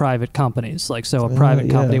to private companies. Like, so a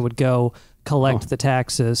private company would go collect the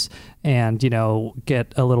taxes and,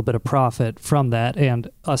 get a little bit of profit from that.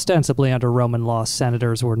 And ostensibly under Roman law,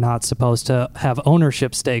 senators were not supposed to have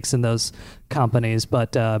ownership stakes in those companies,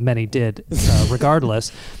 but many did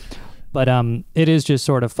regardless. But it is just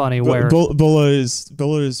sort of funny where Bola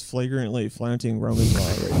is flagrantly flaunting Roman law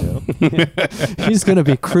right now. He's going to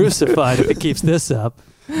be crucified if he keeps this up.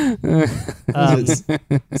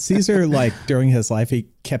 Caesar, like during his life, he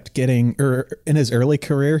kept getting, or in his early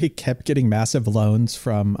career, he kept getting massive loans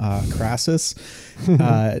from Crassus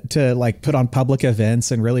to like put on public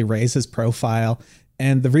events and really raise his profile.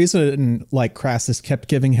 And the reason like Crassus kept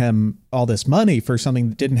giving him all this money for something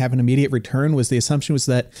that didn't have an immediate return was the assumption was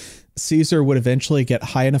that Caesar would eventually get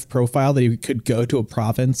high enough profile that he could go to a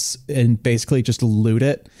province and basically just loot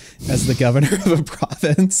it as the governor of a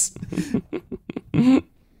province.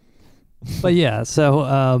 But yeah,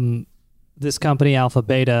 so this company Alpha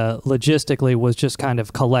Beta logistically was just kind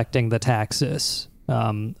of collecting the taxes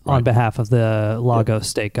on behalf of the Lagos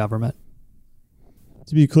state government.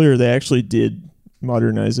 To be clear, they actually did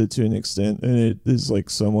modernize it to an extent, and it is like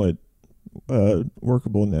somewhat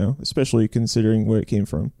workable now, especially considering where it came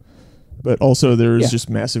from. But also there was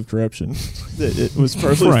just massive corruption that it was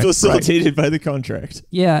partially facilitated by the contract.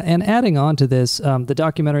 Yeah, and adding on to this, the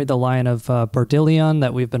documentary The Lion of Berdilion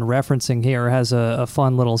that we've been referencing here has a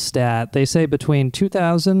fun little stat. They say between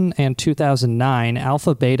 2000 and 2009,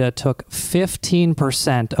 Alpha Beta took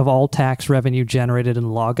 15% of all tax revenue generated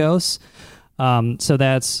in Lagos. So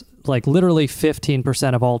that's like literally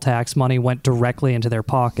 15% of all tax money went directly into their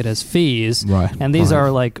pocket as fees. Right. And these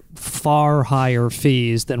are like far higher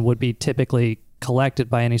fees than would be typically collected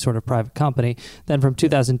by any sort of private company. Then from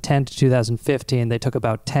 2010 to 2015, they took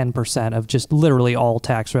about 10% of just literally all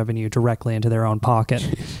tax revenue directly into their own pocket.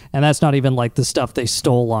 And that's not even like the stuff they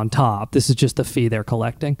stole on top. This is just the fee they're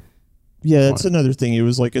collecting. Yeah, that's another thing. It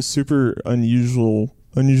was like a super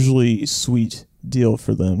unusually sweet deal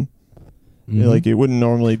for them. Mm-hmm. Like it wouldn't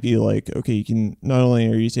normally be like, okay, you can not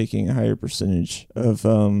only are you taking a higher percentage of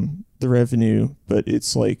the revenue, but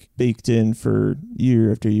it's like baked in for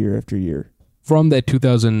year after year after year. From that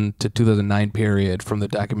 2000 to 2009 period from the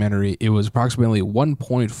documentary, it was approximately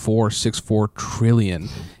 1.464 trillion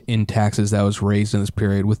in taxes that was raised in this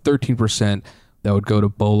period, with 13% that would go to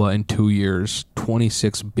Bola in 2 years.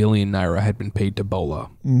 26 billion naira had been paid to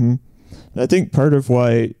Bola. Mm-hmm. I think part of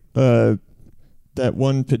why that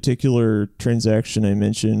one particular transaction I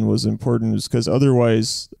mentioned was important is because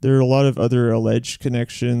otherwise there are a lot of other alleged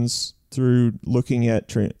connections through looking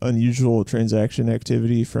at unusual transaction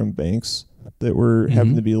activity from banks that were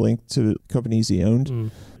happened to be linked to companies he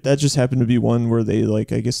owned. That just happened to be one where they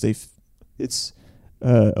it's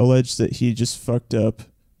alleged that he just fucked up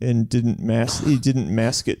and didn't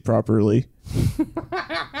mask it properly.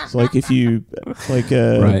 So like if you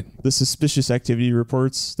the suspicious activity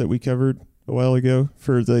reports that we covered a while ago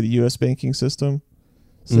for the U.S. banking system.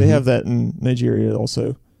 So they have that in Nigeria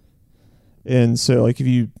also. And so like if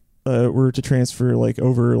you were to transfer like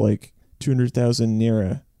over like 200,000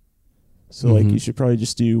 naira, so like you should probably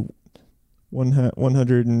just do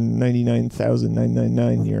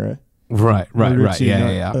 199,999 naira. Right.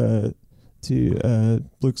 Yeah. To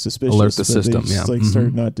look suspicious. Alert the system,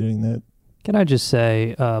 start not doing that. Can I just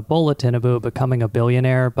say, Bola Tinubu becoming a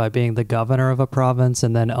billionaire by being the governor of a province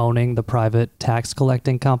and then owning the private tax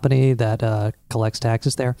collecting company that collects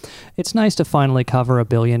taxes there. It's nice to finally cover a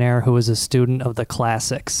billionaire who is a student of the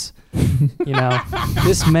classics. You know,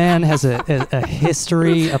 this man has a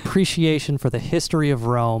history, appreciation for the history of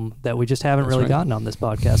Rome that we just haven't really gotten on this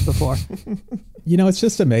podcast before. You know, it's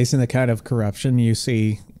just amazing the kind of corruption you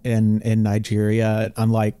see in Nigeria,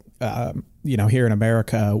 unlike here in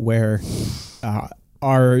America, where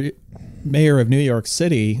our mayor of New York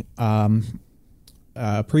City,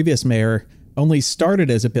 previous mayor, only started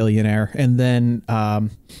as a billionaire and then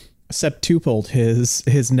septupled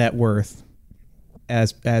his net worth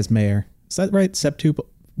as mayor. Is that right? Septuple?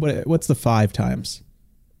 What's the 5 times?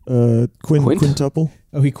 Quintuple.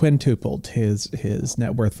 Oh, he quintupled his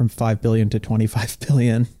net worth from 5 billion to 25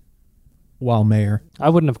 billion. While mayor. I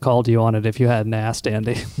wouldn't have called you on it if you hadn't asked,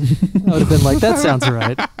 Andy. I would have been like, that sounds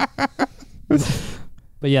right.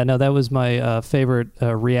 But yeah, no, that was my favorite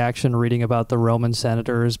reaction reading about the Roman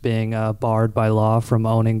senators being barred by law from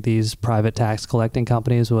owning these private tax collecting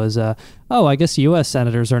companies was, I guess U.S.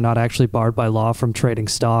 senators are not actually barred by law from trading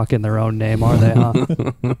stock in their own name, are they, huh?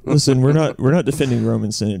 Listen, we're not defending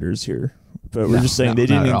Roman senators here, but we're just saying they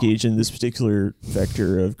didn't engage in this particular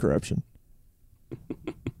vector of corruption.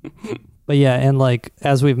 But yeah, and like,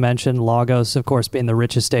 as we've mentioned, Lagos, of course, being the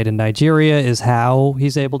richest state in Nigeria is how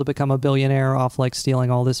he's able to become a billionaire off like stealing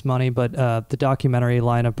all this money. But the documentary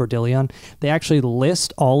Line of Berdilion, they actually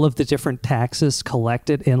list all of the different taxes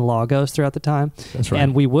collected in Lagos throughout the time. That's right.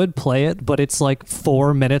 And we would play it, but it's like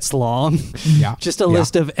 4 minutes long. Yeah. Just a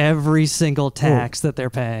list of every single tax that they're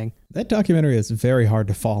paying. That documentary is very hard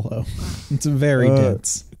to follow. It's very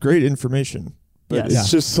dense. Great information. But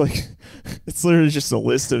it's just like, it's literally just a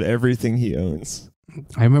list of everything he owns.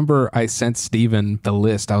 I remember I sent Steven the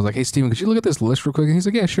list. I was like, hey, Steven, could you look at this list real quick? And he's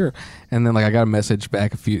like, yeah, sure. And then like I got a message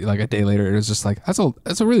back a day later. It was just like, that's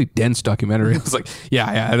a really dense documentary. I was like,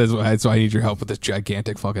 yeah, that's why I need your help with this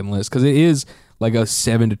gigantic fucking list. Because it is like a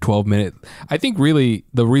 7 to 12 minute. I think really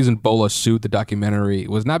the reason Bola sued the documentary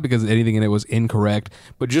was not because anything in it was incorrect,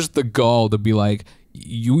 but just the gall to be like,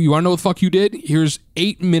 you want to know what the fuck you did? Here's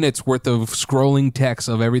 8 minutes worth of scrolling text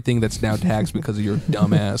of everything that's now taxed because of your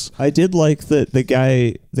dumbass. I did like that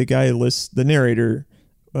the guy lists the narrator.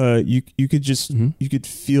 You could just you could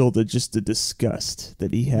feel the disgust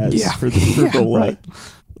that he has for Bola. Right.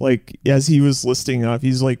 Like as he was listing off,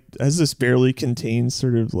 he's like, as this barely contains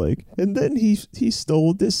sort of like, and then he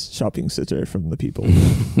stole this shopping center from the people.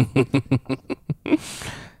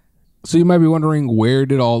 So you might be wondering, where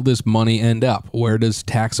did all this money end up? Where does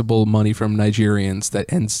taxable money from Nigerians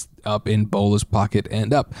that ends up in Bola's pocket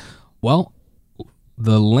end up? Well,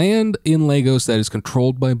 the land in Lagos that is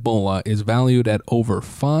controlled by Bola is valued at over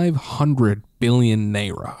 500 billion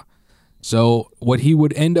naira. So what he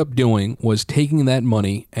would end up doing was taking that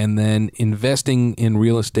money and then investing in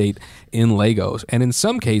real estate in Lagos. And in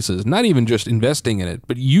some cases, not even just investing in it,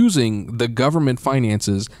 but using the government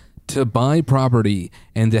finances to buy property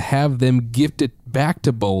and to have them gifted back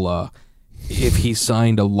to Bola if he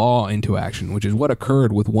signed a law into action, which is what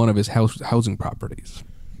occurred with one of his housing properties.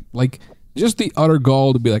 Like, just the utter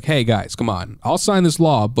gall to be like, hey guys, come on, I'll sign this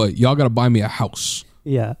law, but y'all got to buy me a house.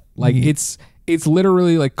 Yeah. Like it's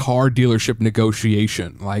literally like car dealership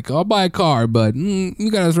negotiation. Like, I'll buy a car, but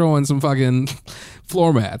you gotta throw in some fucking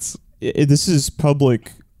floor mats. This is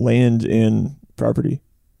public land and property.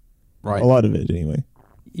 Right. A lot of it, anyway.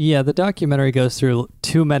 Yeah, the documentary goes through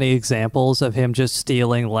too many examples of him just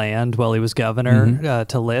stealing land while he was governor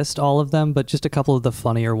to list all of them, but just a couple of the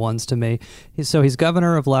funnier ones to me. He's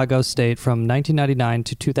governor of Lagos State from 1999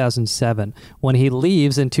 to 2007. When he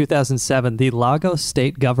leaves in 2007, the Lagos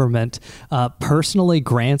State government personally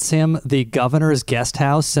grants him the governor's guest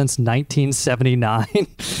house since 1979.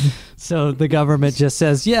 So the government just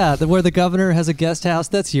says, yeah, where the governor has a guest house,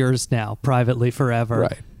 that's yours now, privately forever.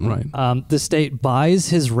 Right. The state buys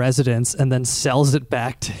his residence and then sells it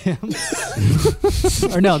back to him.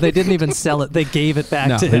 Or no, they didn't even sell it. They gave it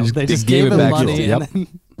back to him. They just gave him money and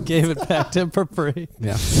then gave it back to him for free.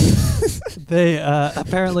 Yeah. They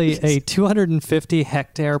apparently a 250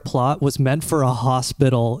 hectare plot was meant for a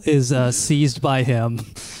hospital is seized by him.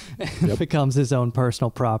 It becomes his own personal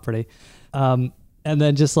property. And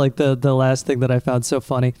then just like the last thing that I found so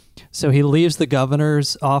funny. So he leaves the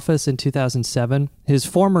governor's office in 2007. His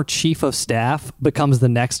former chief of staff becomes the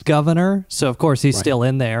next governor. So, of course, he's still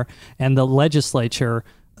in there. And the legislature,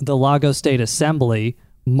 the Lagos State Assembly,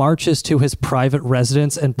 marches to his private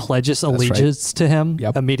residence and pledges allegiance to him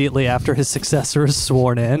immediately after his successor is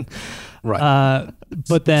sworn in. Right.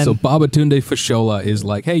 But then... So Babatunde Fashola is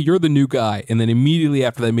like, hey, you're the new guy. And then immediately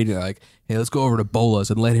after that meeting, they're like, hey, let's go over to Bola's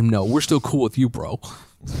and let him know we're still cool with you, bro.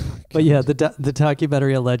 But yeah, the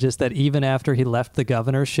documentary alleges that even after he left the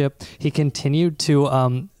governorship, he continued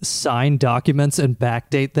to sign documents and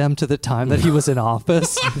backdate them to the time that he was in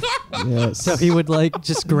office. Yes. So he would like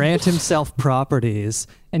just grant himself properties.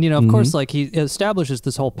 And, of course, like he establishes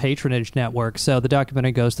this whole patronage network. So the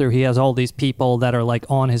documentary goes through, he has all these people that are like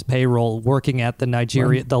on his payroll working at the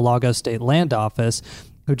the Lagos State Land Office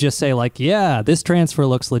who just say like, yeah, this transfer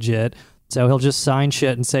looks legit. So he'll just sign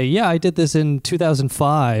shit and say, yeah, I did this in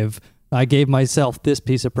 2005. I gave myself this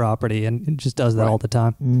piece of property, and it just does that all the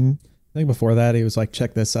time. Mm-hmm. I think before that, he was like,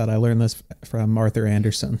 check this out. I learned this from Arthur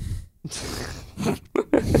Anderson.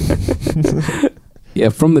 Yeah,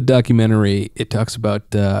 from the documentary, it talks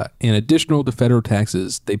about, in addition to federal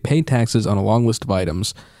taxes, they pay taxes on a long list of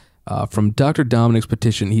items. From Dr. Dominic's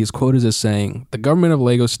petition, he is quoted as saying, the government of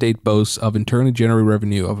Lagos State boasts of internally generated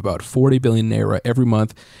revenue of about 40 billion naira every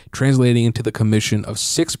month, translating into the commission of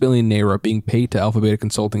 6 billion naira being paid to Alpha Beta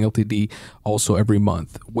Consulting Ltd. also every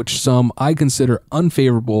month, which sum I consider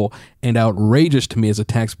unfavorable and outrageous to me as a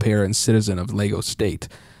taxpayer and citizen of Lagos State.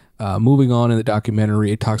 Moving on in the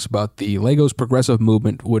documentary, it talks about the Lagos progressive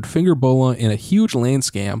movement would finger Bola in a huge land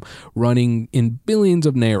scam running in billions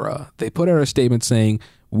of naira. They put out a statement saying,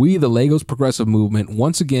 we, the Lagos progressive movement,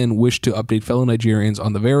 once again wish to update fellow Nigerians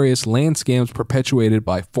on the various land scams perpetuated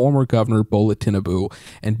by former Governor Bola Tinubu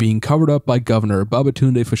and being covered up by Governor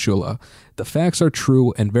Babatunde Fashola. The facts are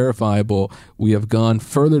true and verifiable. We have gone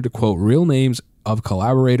further to quote real names of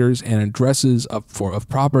collaborators and addresses of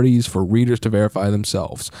properties for readers to verify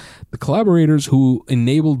themselves. The collaborators who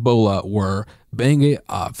enabled Bola were Benge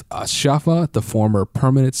Ashafa, the former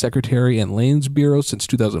permanent secretary and Lands Bureau since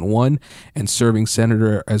 2001 and serving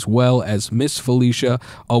senator, as well as Miss Felicia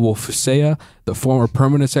Obofusea, the former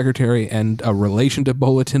permanent secretary and a relation to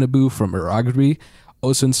Bola Tinubu from Iragri,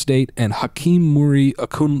 Osun State, and Hakeem Muri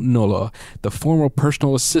Akunola, the former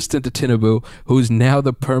personal assistant to Tinubu, who is now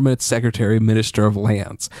the permanent secretary minister of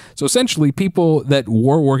lands. So essentially people that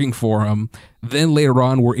were working for him then later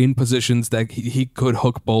on were in positions that he could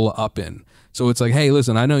hook Bola up in. So it's like, hey,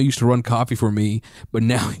 listen, I know you used to run coffee for me, but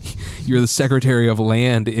now you're the secretary of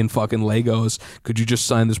land in fucking Lagos. Could you just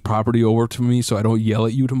sign this property over to me so I don't yell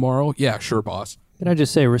at you tomorrow? Yeah, sure, boss. Can I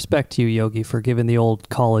just say respect to you, Yogi, for giving the old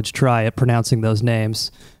college try at pronouncing those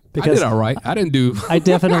names? Because I did all right. I didn't do... I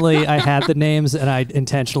had the names, and I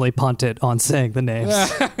intentionally punted on saying the names.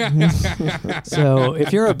 So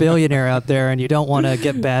if you're a billionaire out there and you don't want to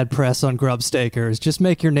get bad press on Grubstakers, just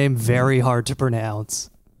make your name very hard to pronounce.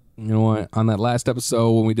 You know what? On that last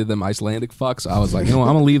episode when we did them Icelandic fucks, I was like, you know what?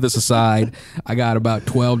 I'm going to leave this aside. I got about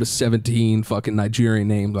 12 to 17 fucking Nigerian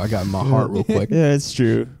names I got in my heart real quick. Yeah, it's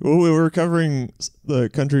true. Well, we were covering the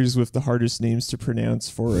countries with the hardest names to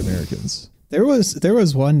pronounce for Americans. There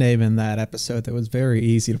was one name in that episode that was very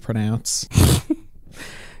easy to pronounce.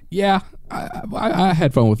 Yeah, I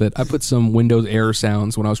had fun with it. I put some Windows error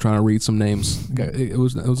sounds when I was trying to read some names. It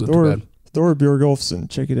was too bad. Thor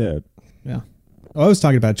Bjorgolfsson, check it out. Yeah. Oh, I was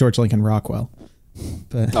talking about George Lincoln Rockwell.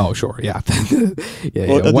 But oh, sure, yeah.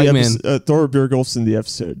 White man. Thor Bjorgolfsson, the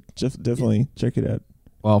episode. Definitely check it out.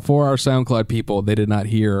 Well, for our SoundCloud people, they did not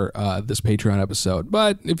hear this Patreon episode.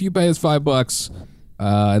 But if you pay us $5,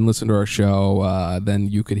 and listen to our show, then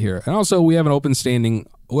you could hear it. And also, we have an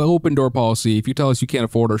open door policy. If you tell us you can't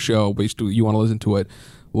afford our show, but you want to listen to it,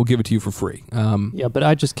 we'll give it to you for free. Yeah, but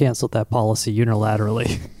I just canceled that policy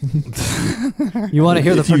unilaterally. You want to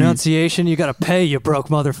hear the pronunciation? You got to pay, you broke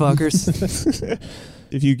motherfuckers.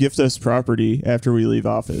 If you gift us property after we leave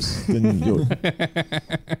office, then you'll get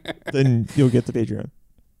the Patreon.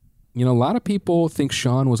 You know, a lot of people think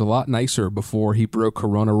Sean was a lot nicer before he broke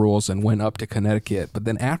Corona rules and went up to Connecticut. But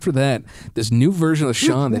then after that, this new version of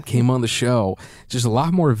Sean that came on the show, just a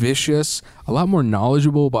lot more vicious, a lot more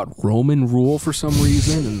knowledgeable about Roman rule for some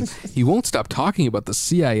reason. And he won't stop talking about the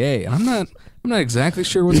CIA. And I'm not exactly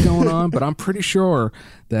sure what's going on, but I'm pretty sure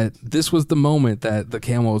that this was the moment that the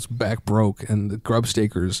camel's back broke and the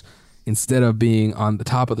grubstakers, instead of being on the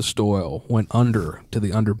top of the stool, went under to the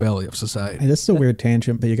underbelly of society. Hey, this is a weird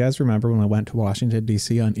tangent, but you guys remember when I went to Washington,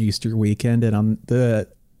 D.C. on Easter weekend, and on the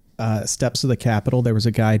steps of the Capitol, there was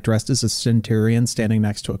a guy dressed as a centurion standing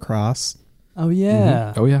next to a cross? Oh,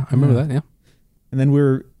 yeah. Mm-hmm. Oh, yeah. I remember that, yeah. And then we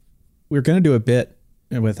were going to do a bit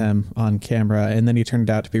with him on camera, and then he turned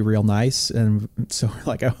out to be real nice. And so we're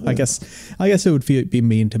like, oh, I guess it would be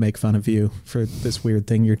mean to make fun of you for this weird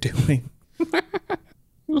thing you're doing.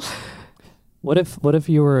 What if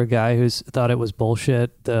you were a guy who thought it was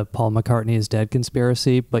bullshit, the Paul McCartney is dead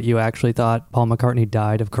conspiracy, but you actually thought Paul McCartney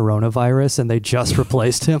died of coronavirus and they just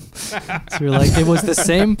replaced him? So you're like, it was the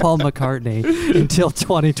same Paul McCartney until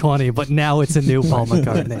 2020, but now it's a new Paul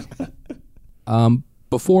McCartney.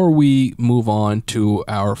 Before we move on to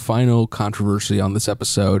our final controversy on this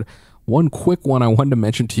episode, one quick one I wanted to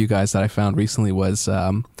mention to you guys that I found recently was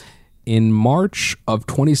in March of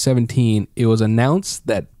 2017, it was announced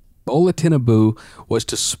that Bola Tinubu was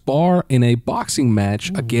to spar in a boxing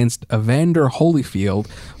match against Evander Holyfield,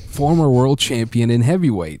 former world champion in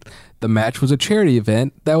heavyweight. The match was a charity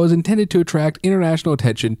event that was intended to attract international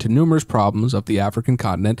attention to numerous problems of the African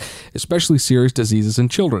continent, especially serious diseases in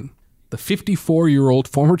children. The 54-year-old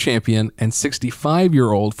former champion and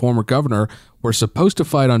 65-year-old former governor were supposed to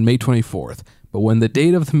fight on May 24th, but when the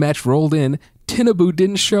date of the match rolled in, Tinubu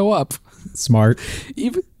didn't show up. Smart.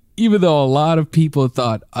 Even though a lot of people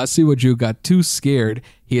thought Asiwaju got too scared,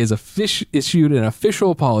 he has issued an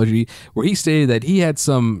official apology where he stated that he had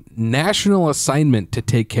some national assignment to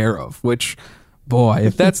take care of, which, boy,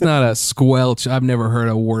 if that's not a squelch, I've never heard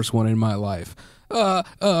a worse one in my life.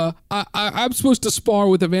 I'm supposed to spar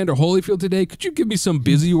with Evander Holyfield today. Could you give me some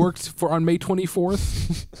busy work on May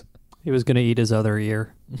 24th? He was going to eat his other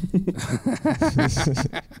ear.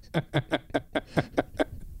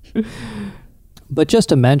 But just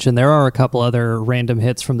to mention, there are a couple other random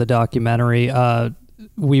hits from the documentary.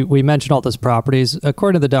 We mentioned all those properties.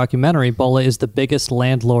 According to the documentary, Bola is the biggest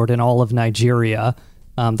landlord in all of Nigeria.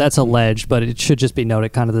 That's alleged, but it should just be noted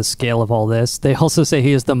kind of the scale of all this. They also say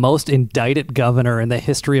he is the most indicted governor in the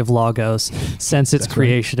history of Lagos since its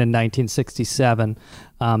creation in 1967.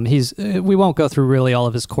 We won't go through really all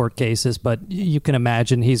of his court cases, but you can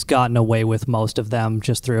imagine he's gotten away with most of them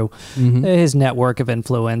just through his network of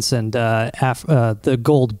influence and the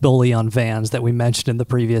gold bullion vans that we mentioned in the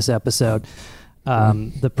previous episode,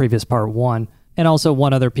 the previous part one. And also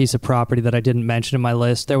one other piece of property that I didn't mention in my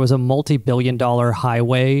list. There was a multi-billion-dollar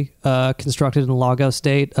highway constructed in Lagos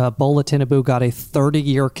State. Bola Tinubu got a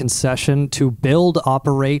 30-year concession to build,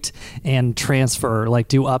 operate, and transfer,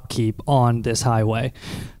 do upkeep on this highway.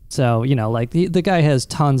 So, the guy has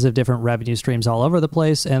tons of different revenue streams all over the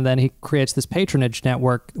place, and then he creates this patronage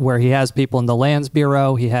network where he has people in the Lands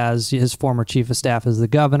Bureau, he has his former chief of staff as the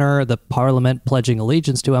governor, the parliament pledging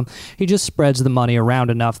allegiance to him. He just spreads the money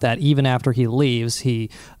around enough that even after he leaves, he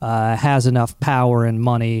has enough power and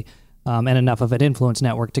money and enough of an influence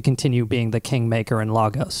network to continue being the kingmaker in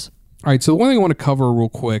Lagos. All right, so the one thing I want to cover real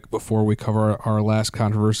quick before we cover our last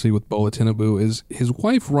controversy with Bola Tinubu is his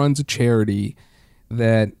wife runs a charity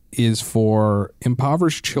that is for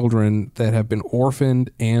impoverished children that have been orphaned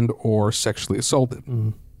and or sexually assaulted.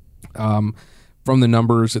 From the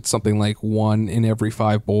numbers, it's something like 1 in every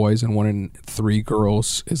 5 boys and 1 in 3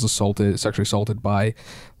 girls is sexually assaulted by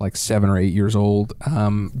 7 or 8 years old.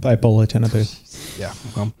 By Bola Tinubu. Yeah.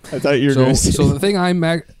 I thought you were going to say. So the thing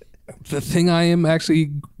I am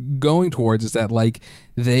actually going towards is that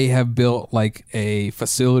they have built a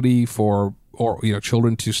facility for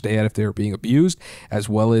children to stay at if they're being abused, as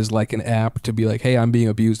well as an app to be hey, I'm being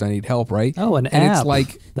abused, I need help, right? Oh, an app.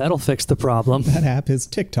 It's that'll fix the problem. That app is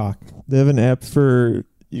TikTok. They have an app for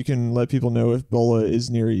you can let people know if Bola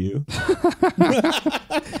is near you.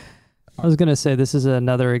 I was going to say this is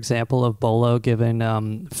another example of Bola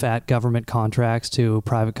giving fat government contracts to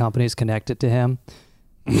private companies connected to him.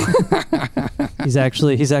 He's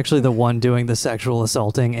actually the one doing the sexual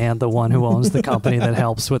assaulting and the one who owns the company that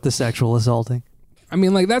helps with the sexual assaulting. I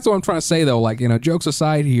mean, like, that's what I'm trying to say, though. Like, you know, jokes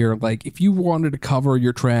aside here, like, if you wanted to cover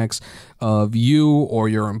your tracks of you or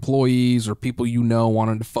your employees or people you know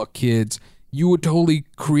wanting to fuck kids, you would totally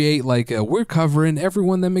create, like, we're covering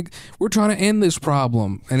everyone we're trying to end this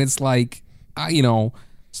problem. And it's like, you know,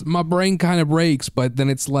 my brain kind of breaks, but then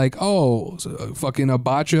it's like, oh, fucking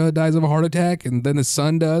Abacha dies of a heart attack, and then his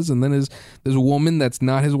son does, and then there's a woman that's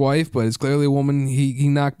not his wife, but it's clearly a woman he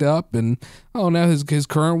knocked up, and oh, now his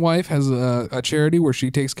current wife has a charity where she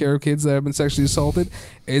takes care of kids that have been sexually assaulted.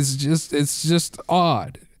 It's just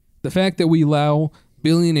odd. The fact that we allow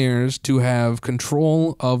billionaires to have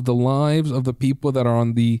control of the lives of the people that are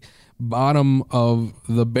on the bottom of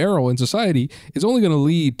the barrel in society is only going to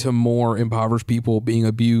lead to more impoverished people being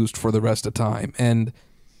abused for the rest of time. And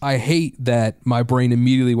I hate that my brain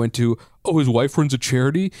immediately went to, oh, his wife runs a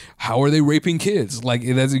charity? How are they raping kids? Like,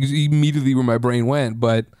 that's immediately where my brain went,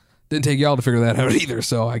 but didn't take y'all to figure that out either.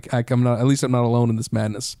 So I'm not alone in this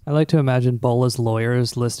madness. I like to imagine Bola's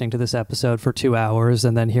lawyers listening to this episode for 2 hours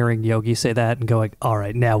and then hearing Yogi say that and going, all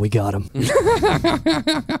right, now we got him.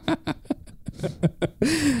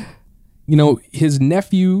 You know, his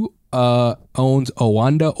nephew owns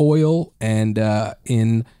Owanda Oil, and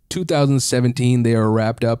in 2017, they were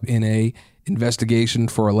wrapped up in a investigation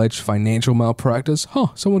for alleged financial malpractice.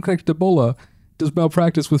 Someone connected to Bola does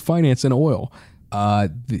malpractice with finance and oil.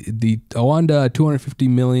 The Owanda, $250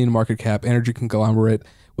 million market cap energy conglomerate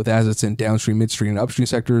with assets in downstream, midstream, and upstream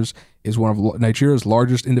sectors, is one of Nigeria's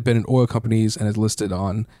largest independent oil companies and is listed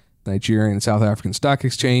on the Nigerian and South African Stock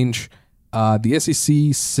Exchange. The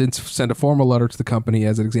SEC sent a formal letter to the company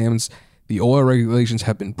as it examines the oil regulations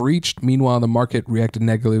have been breached. Meanwhile, the market reacted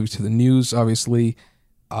negatively to the news, obviously.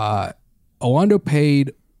 Owanda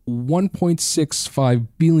paid $1.65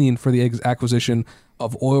 billion for the acquisition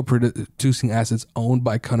of oil-producing assets owned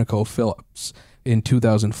by ConocoPhillips in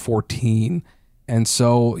 2014. And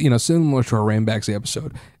so, you know, similar to our Rambaxy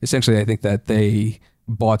episode, essentially I think that they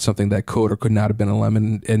bought something that could or could not have been a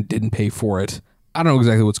lemon and didn't pay for it. I don't know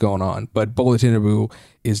exactly what's going on, but Bola Tinubu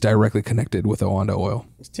is directly connected with Owanda Oil.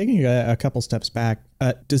 Taking a couple steps back,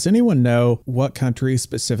 does anyone know what country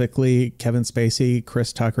specifically Kevin Spacey,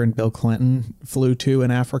 Chris Tucker, and Bill Clinton flew to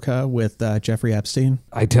in Africa with Jeffrey Epstein?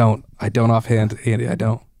 I don't offhand, Andy. I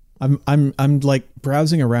don't. I'm like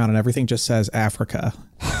browsing around and everything just says Africa.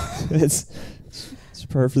 It's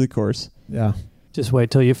par for the course. Yeah. Just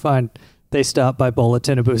wait till you find they stopped by Bola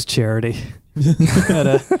Tinubu's charity. At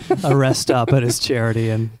a rest stop at his charity,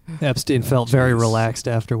 and Epstein felt very relaxed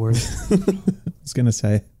afterwards. I was going to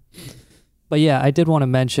say. But yeah, I did want to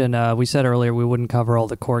mention, we said earlier we wouldn't cover all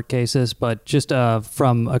the court cases, but just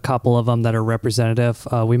from a couple of them that are representative,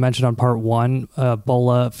 we mentioned on part one,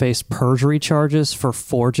 Bola faced perjury charges for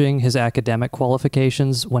forging his academic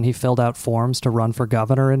qualifications when he filled out forms to run for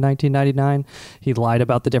governor in 1999. He lied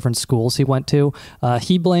about the different schools he went to.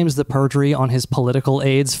 He blames the perjury on his political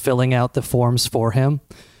aides filling out the forms for him.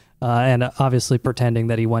 And obviously pretending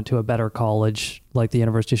that he went to a better college like the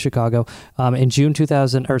University of Chicago.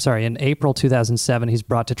 In April 2007, he's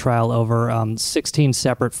brought to trial over 16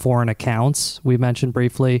 separate foreign accounts. We mentioned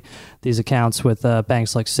briefly these accounts with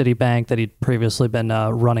banks like Citibank that he'd previously been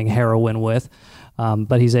running heroin with.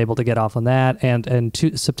 But he's able to get off on that. And in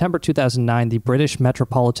September 2009, the British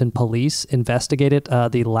Metropolitan Police investigated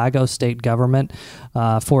the Lagos state government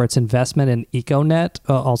for its investment in Econet,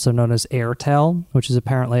 also known as Airtel, which is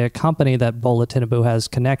apparently a company that Bola Tinubu has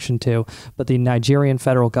connection to. But the Nigerian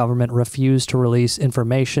federal government refused to release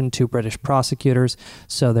information to British prosecutors,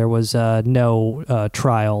 so there was no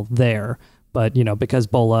trial there. But, you know, because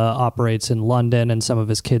Bola operates in London and some of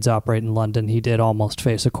his kids operate in London, he did almost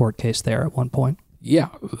face a court case there at one point. Yeah.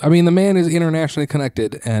 I mean, the man is internationally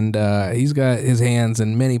connected, and he's got his hands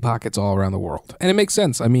in many pockets all around the world. And it makes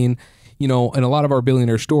sense. I mean, you know, in a lot of our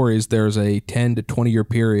billionaire stories, there's a 10 to 20 year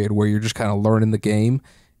period where you're just kind of learning the game.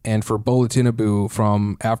 And for Bola Tinubu,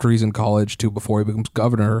 from after he's in college to before he becomes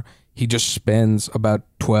governor, he just spends about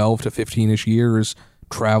 12 to 15-ish years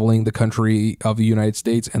traveling the country of the United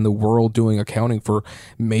States and the world doing accounting for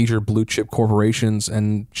major blue chip corporations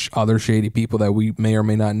and other shady people that we may or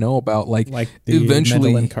may not know about. Like the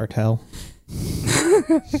eventually, Medellin cartel.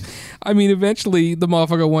 I mean, eventually the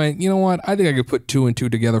motherfucker went, you know what? I think I could put two and two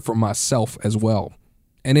together for myself as well.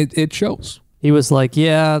 And it shows. He was like,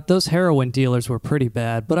 yeah, those heroin dealers were pretty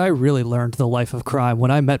bad, but I really learned the life of crime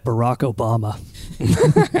when I met Barack Obama.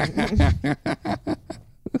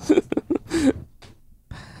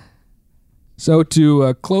 So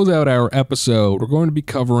to close out our episode, we're going to be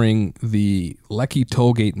covering the Lekki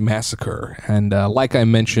Tollgate Massacre. And like I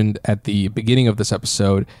mentioned at the beginning of this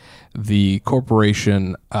episode, the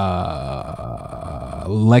corporation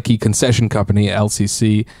Lekki Concession Company,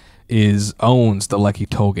 LCC, owns the Lekki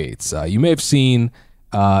Tollgates. You may have seen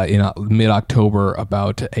in mid-October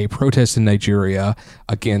about a protest in Nigeria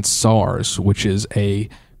against SARS, which is a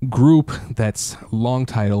group that's long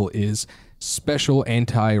title is Special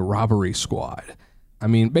Anti-Robbery Squad. I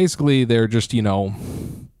mean, basically, they're just, they're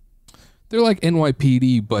like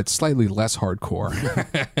NYPD, but slightly less hardcore.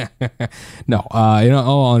 No, in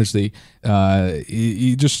all honesty,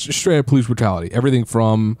 you just straight up police brutality. Everything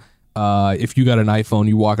from if you got an iPhone,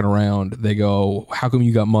 you walking around, they go, how come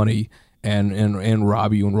you got money, and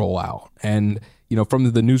rob you and roll out. And,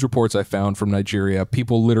 from the news reports I found from Nigeria,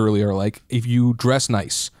 people literally are like, if you dress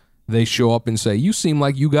nice, they show up and say, you seem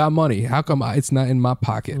like you got money. How come it's not in my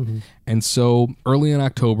pocket? Mm-hmm. And so early in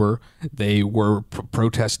October, they were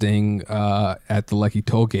protesting at the Lekki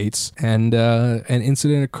toll gates, and an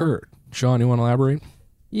incident occurred. Sean, you want to elaborate?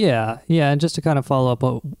 Yeah. And just to kind of follow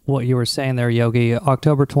up what you were saying there, Yogi,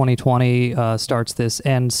 October 2020 starts this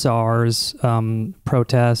End SARS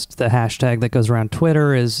protest. The hashtag that goes around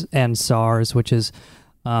Twitter is End SARS, which is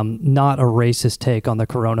not a racist take on the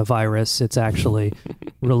coronavirus. It's actually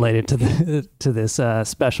related to this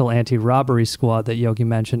special anti-robbery squad that Yogi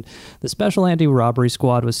mentioned. The special anti-robbery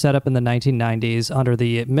squad was set up in the 1990s under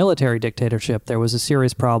the military dictatorship. There was a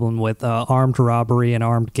serious problem with armed robbery and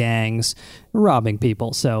armed gangs robbing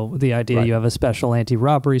people. So the idea you have a special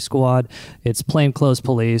anti-robbery squad, it's plainclothes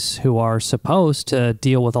police who are supposed to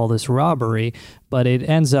deal with all this robbery, but it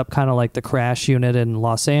ends up kind of like the Crash Unit in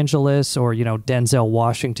Los Angeles, or, Denzel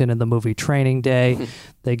Washington in the movie Training Day.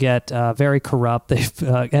 They get very corrupt. They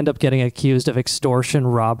end up getting accused of extortion,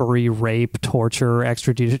 robbery, rape, torture,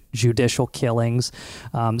 extrajudicial killings,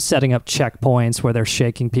 setting up checkpoints where they're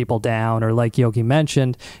shaking people down, or like Yogi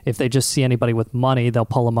mentioned, if they just see anybody with money, they'll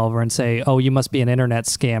pull them over and say, oh, you must be an internet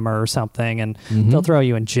scammer or something, and they'll throw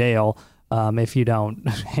you in jail if you don't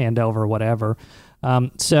hand over whatever.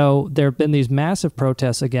 So there have been these massive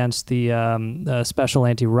protests against the Special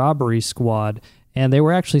Anti-Robbery Squad, and they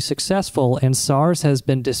were actually successful, and SARS has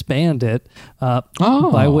been disbanded,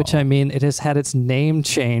 by which I mean it has had its name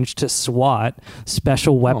changed to SWAT,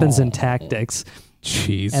 Special Weapons and Tactics.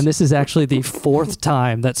 Jeez. And this is actually the fourth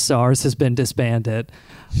time that SARS has been disbanded.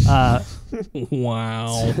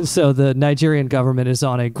 Wow. So the Nigerian government is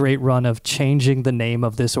on a great run of changing the name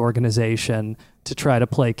of this organization to try to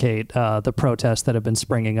placate the protests that have been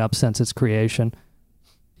springing up since its creation.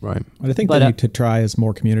 Right. What I think they need to try is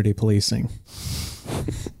more community policing.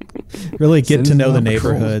 Really get to know the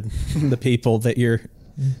neighborhood, the people that you're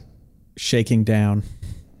shaking down.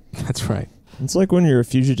 That's right. It's like when you're a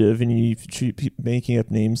fugitive and you keep making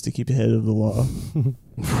up names to keep ahead of the law.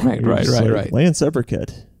 Right. Lance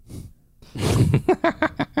Eppercut.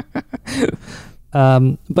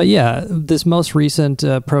 But yeah, this most recent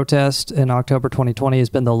protest in October 2020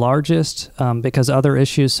 has been the largest because other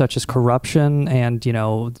issues such as corruption and,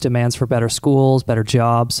 demands for better schools, better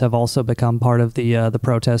jobs have also become part of the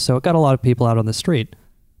protest. So it got a lot of people out on the street.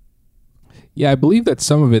 Yeah, I believe that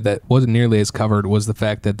some of it that wasn't nearly as covered was the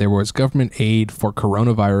fact that there was government aid for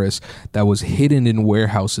coronavirus that was hidden in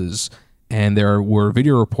warehouses. And there were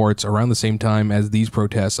video reports around the same time as these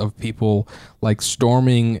protests of people like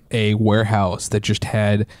storming a warehouse that just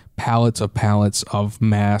had pallets of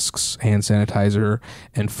masks, hand sanitizer,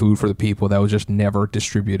 and food for the people that was just never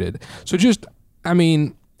distributed. So there's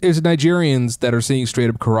Nigerians that are seeing straight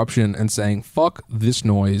up corruption and saying, fuck this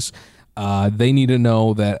noise. They need to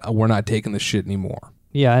know that we're not taking this shit anymore.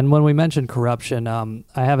 Yeah, and when we mentioned corruption,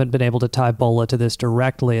 I haven't been able to tie Bola to this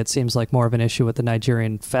directly. It seems like more of an issue with the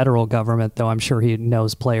Nigerian federal government, though I'm sure he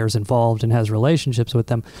knows players involved and has relationships with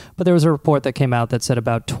them. But there was a report that came out that said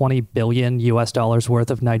about $20 billion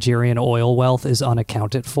worth of Nigerian oil wealth is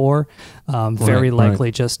unaccounted for, very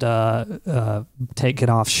likely just taken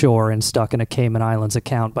offshore and stuck in a Cayman Islands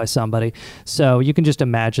account by somebody. So you can just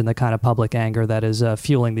imagine the kind of public anger that is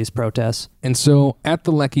fueling these protests. And so at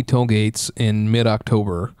the Lekki toll gates in mid-October,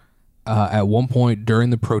 at one point during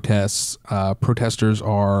the protests, protesters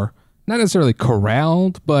are not necessarily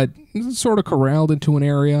corralled, but sort of corralled into an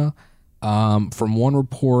area. From one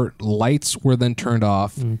report, lights were then turned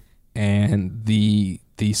off, and the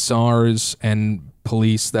SARS and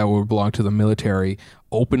police that belonged to the military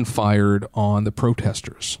opened fired on the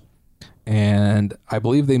protesters. And I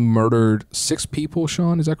believe they murdered 6 people,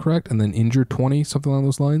 Sean, is that correct? And then injured 20, something along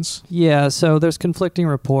those lines? Yeah, so there's conflicting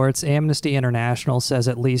reports. Amnesty International says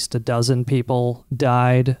at least a dozen people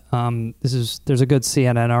died. There's a good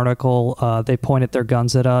CNN article. They pointed their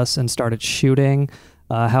guns at us and started shooting.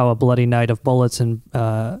 How a bloody night of bullets and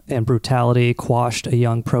brutality quashed a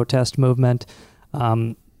young protest movement.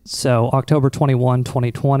 So October 21,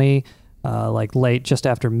 2020, late just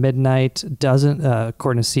after midnight,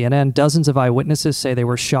 according to CNN, dozens of eyewitnesses say they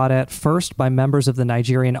were shot at first by members of the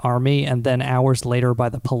Nigerian army and then hours later by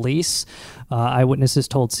the police. Eyewitnesses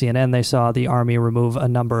told CNN they saw the army remove a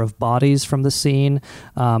number of bodies from the scene.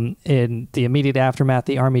 In the immediate aftermath,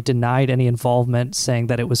 the army denied any involvement, saying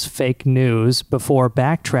that it was fake news, before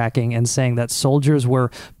backtracking and saying that soldiers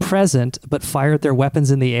were present but fired their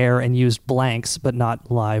weapons in the air and used blanks but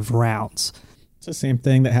not live rounds. It's the same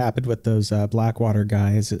thing that happened with those Blackwater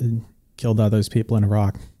guys that killed all those people in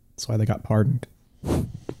Iraq. That's why they got pardoned.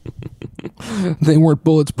 They weren't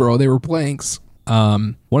bullets, bro. They were blanks.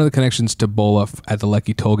 One of the connections to Bola at the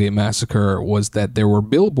Lekki Tollgate massacre was that there were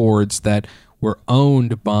billboards that were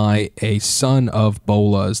owned by a son of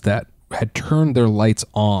Bola's that had turned their lights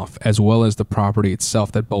off, as well as the property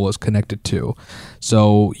itself that Bola's connected to.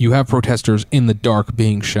 So you have protesters in the dark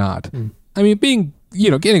being shot. I mean,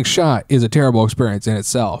 getting shot is a terrible experience in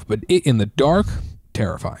itself, but in the dark,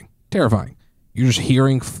 terrifying. You're just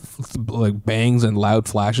hearing like bangs and loud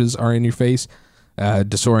flashes are in your face.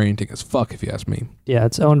 Disorienting as fuck, if you ask me. Yeah,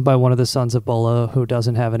 it's owned by one of the sons of Bola who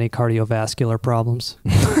doesn't have any cardiovascular problems.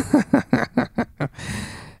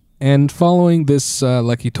 And following this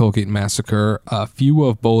Lekki Tollgate massacre, a few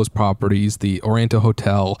of Bola's properties, the Oriental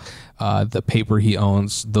Hotel, the paper he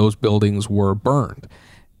owns, those buildings were burned.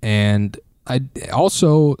 And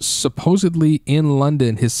also, supposedly in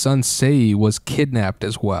London, his son Sei was kidnapped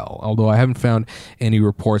as well, although I haven't found any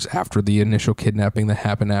reports after the initial kidnapping that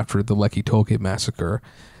happened after the Lekki Tollgate massacre.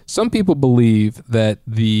 Some people believe that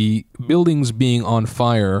the buildings being on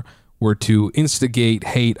fire were to instigate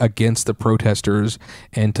hate against the protesters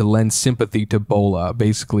and to lend sympathy to Bola,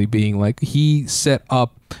 basically being like, he set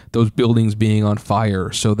up those buildings being on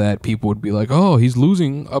fire so that people would be like, oh, he's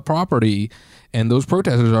losing a property, and those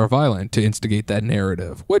protesters are violent, to instigate that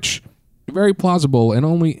narrative, which very plausible and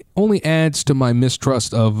only adds to my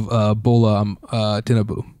mistrust of Bola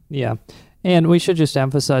Tinubu. Yeah. And we should just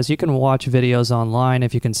emphasize, you can watch videos online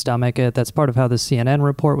if you can stomach it. That's part of how the CNN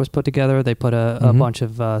report was put together. They put a bunch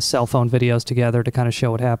of cell phone videos together to kind of show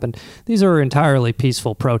what happened. These are entirely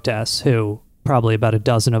peaceful protests who, probably about a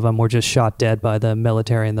dozen of them, were just shot dead by the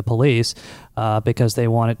military and the police because they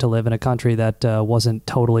wanted to live in a country that wasn't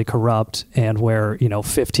totally corrupt and where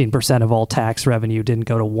 15% of all tax revenue didn't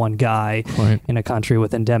go to one guy in a country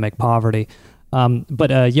with endemic poverty.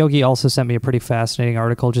 But Yogi also sent me a pretty fascinating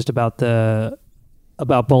article just about Bola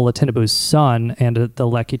Tinubu's son and the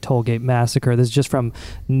Lekki Tollgate massacre. This is just from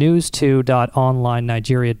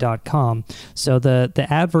news2.onlinenigeria.com. So the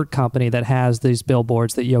advert company that has these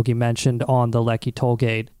billboards that Yogi mentioned on the Lekki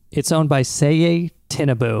Tollgate, it's owned by Seye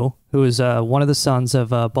Tinubu, who is one of the sons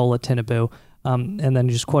of Bola Tinubu. And then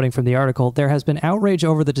just quoting from the article, there has been outrage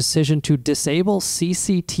over the decision to disable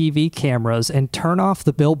CCTV cameras and turn off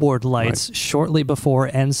the billboard lights shortly before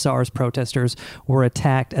EndSARS protesters were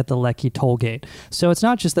attacked at the Lekki Tollgate. So it's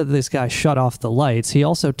not just that this guy shut off the lights, he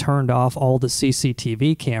also turned off all the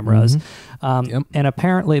CCTV cameras. And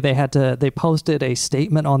apparently they posted a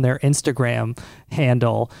statement on their Instagram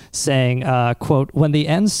handle saying, quote, when the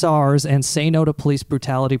EndSARS and Say No to Police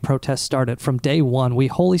Brutality protests started, from day one, we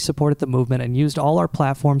wholly supported the movement and used all our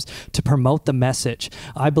platforms to promote the message.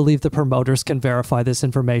 I believe the promoters can verify this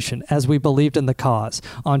information, as we believed in the cause.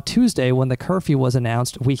 On Tuesday, when the curfew was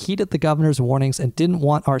announced, we heeded the governor's warnings and didn't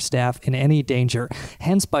want our staff in any danger.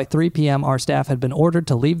 Hence, by 3 p.m., our staff had been ordered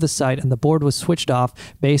to leave the site and the board was switched off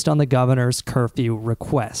based on the governor's curfew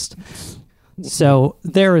request. So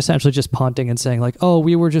they're essentially just punting and saying like, oh,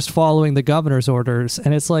 we were just following the governor's orders.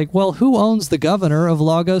 And it's like, well, who owns the governor of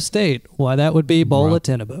Lagos State? Why, that would be Bola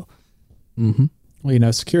Tinubu. Mm-hmm.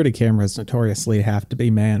 Well, security cameras notoriously have to be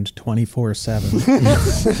manned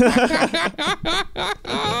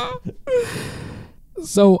 24/7.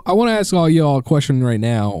 So I want to ask all y'all a question right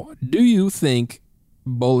now. Do you think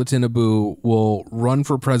Bola Tinubu will run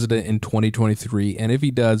for president in 2023? And if he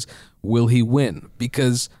does, will he win?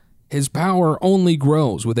 Because his power only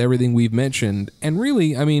grows with everything we've mentioned. And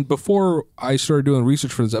really, I mean, before I started doing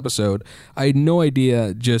research for this episode, I had no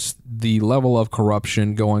idea just the level of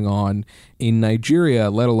corruption going on in Nigeria,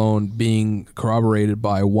 let alone being corroborated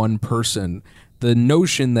by one person. The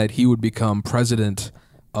notion that he would become president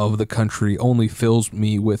of the country only fills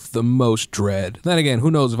me with the most dread. Then again, who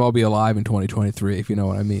knows if I'll be alive in 2023, if you know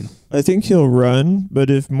what I mean. I think he'll run, but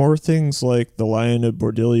if more things like The Lion of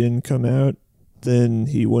Bordillion come out, then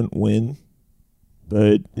he wouldn't win.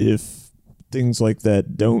 But if things like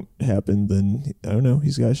that don't happen, then I don't know,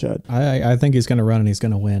 he's got a shot. I think he's going to run and he's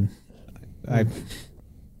going to win.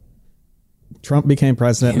 Trump became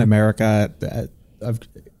president in America.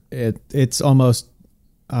 It's almost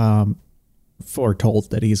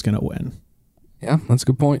foretold that he's going to win. Yeah, that's a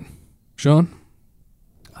good point. Sean?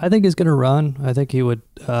 I think he's going to run. I think he would.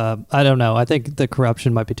 I don't know. I think the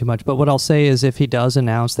corruption might be too much. But what I'll say is if he does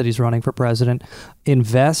announce that he's running for president,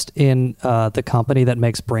 invest in the company that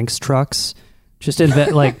makes Brinks trucks. Just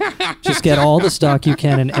just get all the stock you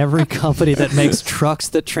can in every company that makes trucks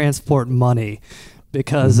that transport money.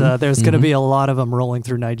 Because there's going to be a lot of them rolling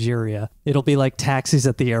through Nigeria. It'll be like taxis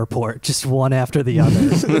at the airport, just one after the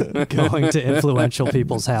other, going to influential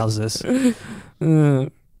people's houses.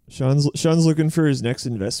 Sean's looking for his next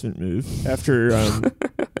investment move after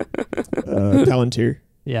Palantir.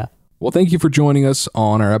 Yeah. Well, thank you for joining us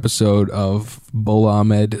on our episode of Bola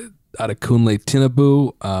Ahmed Adekunle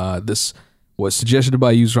Tinubu. This was suggested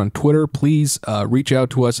by a user on Twitter. Please reach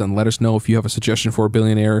out to us and let us know if you have a suggestion for a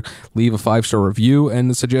billionaire. Leave a 5-star review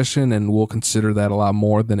and the suggestion, and we'll consider that a lot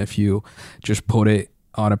more than if you just put it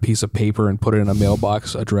on a piece of paper and put it in a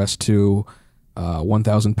mailbox addressed to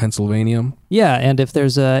 1000 Pennsylvania. Yeah, and if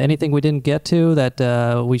there's anything we didn't get to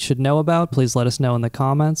that we should know about, please let us know in the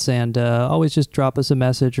comments, and always just drop us a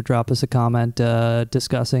message or drop us a comment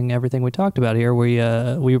discussing everything we talked about here. We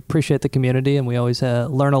appreciate the community, and we always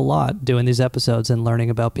learn a lot doing these episodes and learning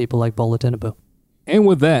about people like Bola Tinubu. And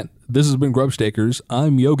with that, this has been Grubstakers.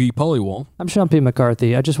 I'm Yogi Pollywall. I'm Sean P.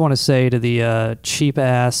 McCarthy. I just want to say to the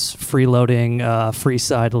cheap-ass, freeloading,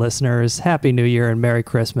 Freeside listeners, Happy New Year and Merry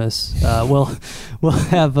Christmas. We'll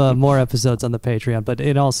have more episodes on the Patreon, but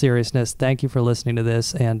in all seriousness, thank you for listening to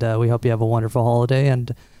this, and we hope you have a wonderful holiday,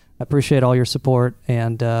 and I appreciate all your support,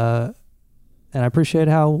 and I appreciate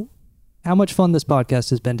how much fun this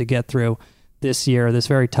podcast has been to get through this year, this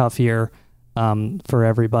very tough year for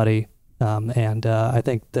everybody. And I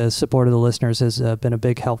think the support of the listeners has been a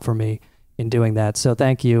big help for me in doing that. So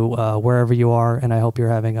thank you wherever you are, and I hope you're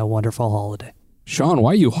having a wonderful holiday. Sean,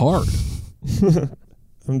 why are you hard?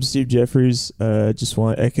 I'm Steve Jeffries. Just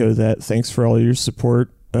want to echo that. Thanks for all your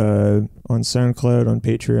support on SoundCloud, on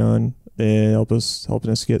Patreon, and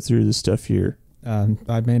helping us get through this tough year. I'm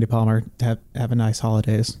Andy Palmer. Have a nice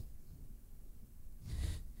holidays.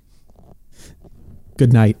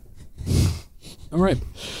 Good night. All right.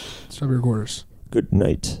 Stop your recorders. Good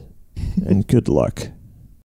night and good luck.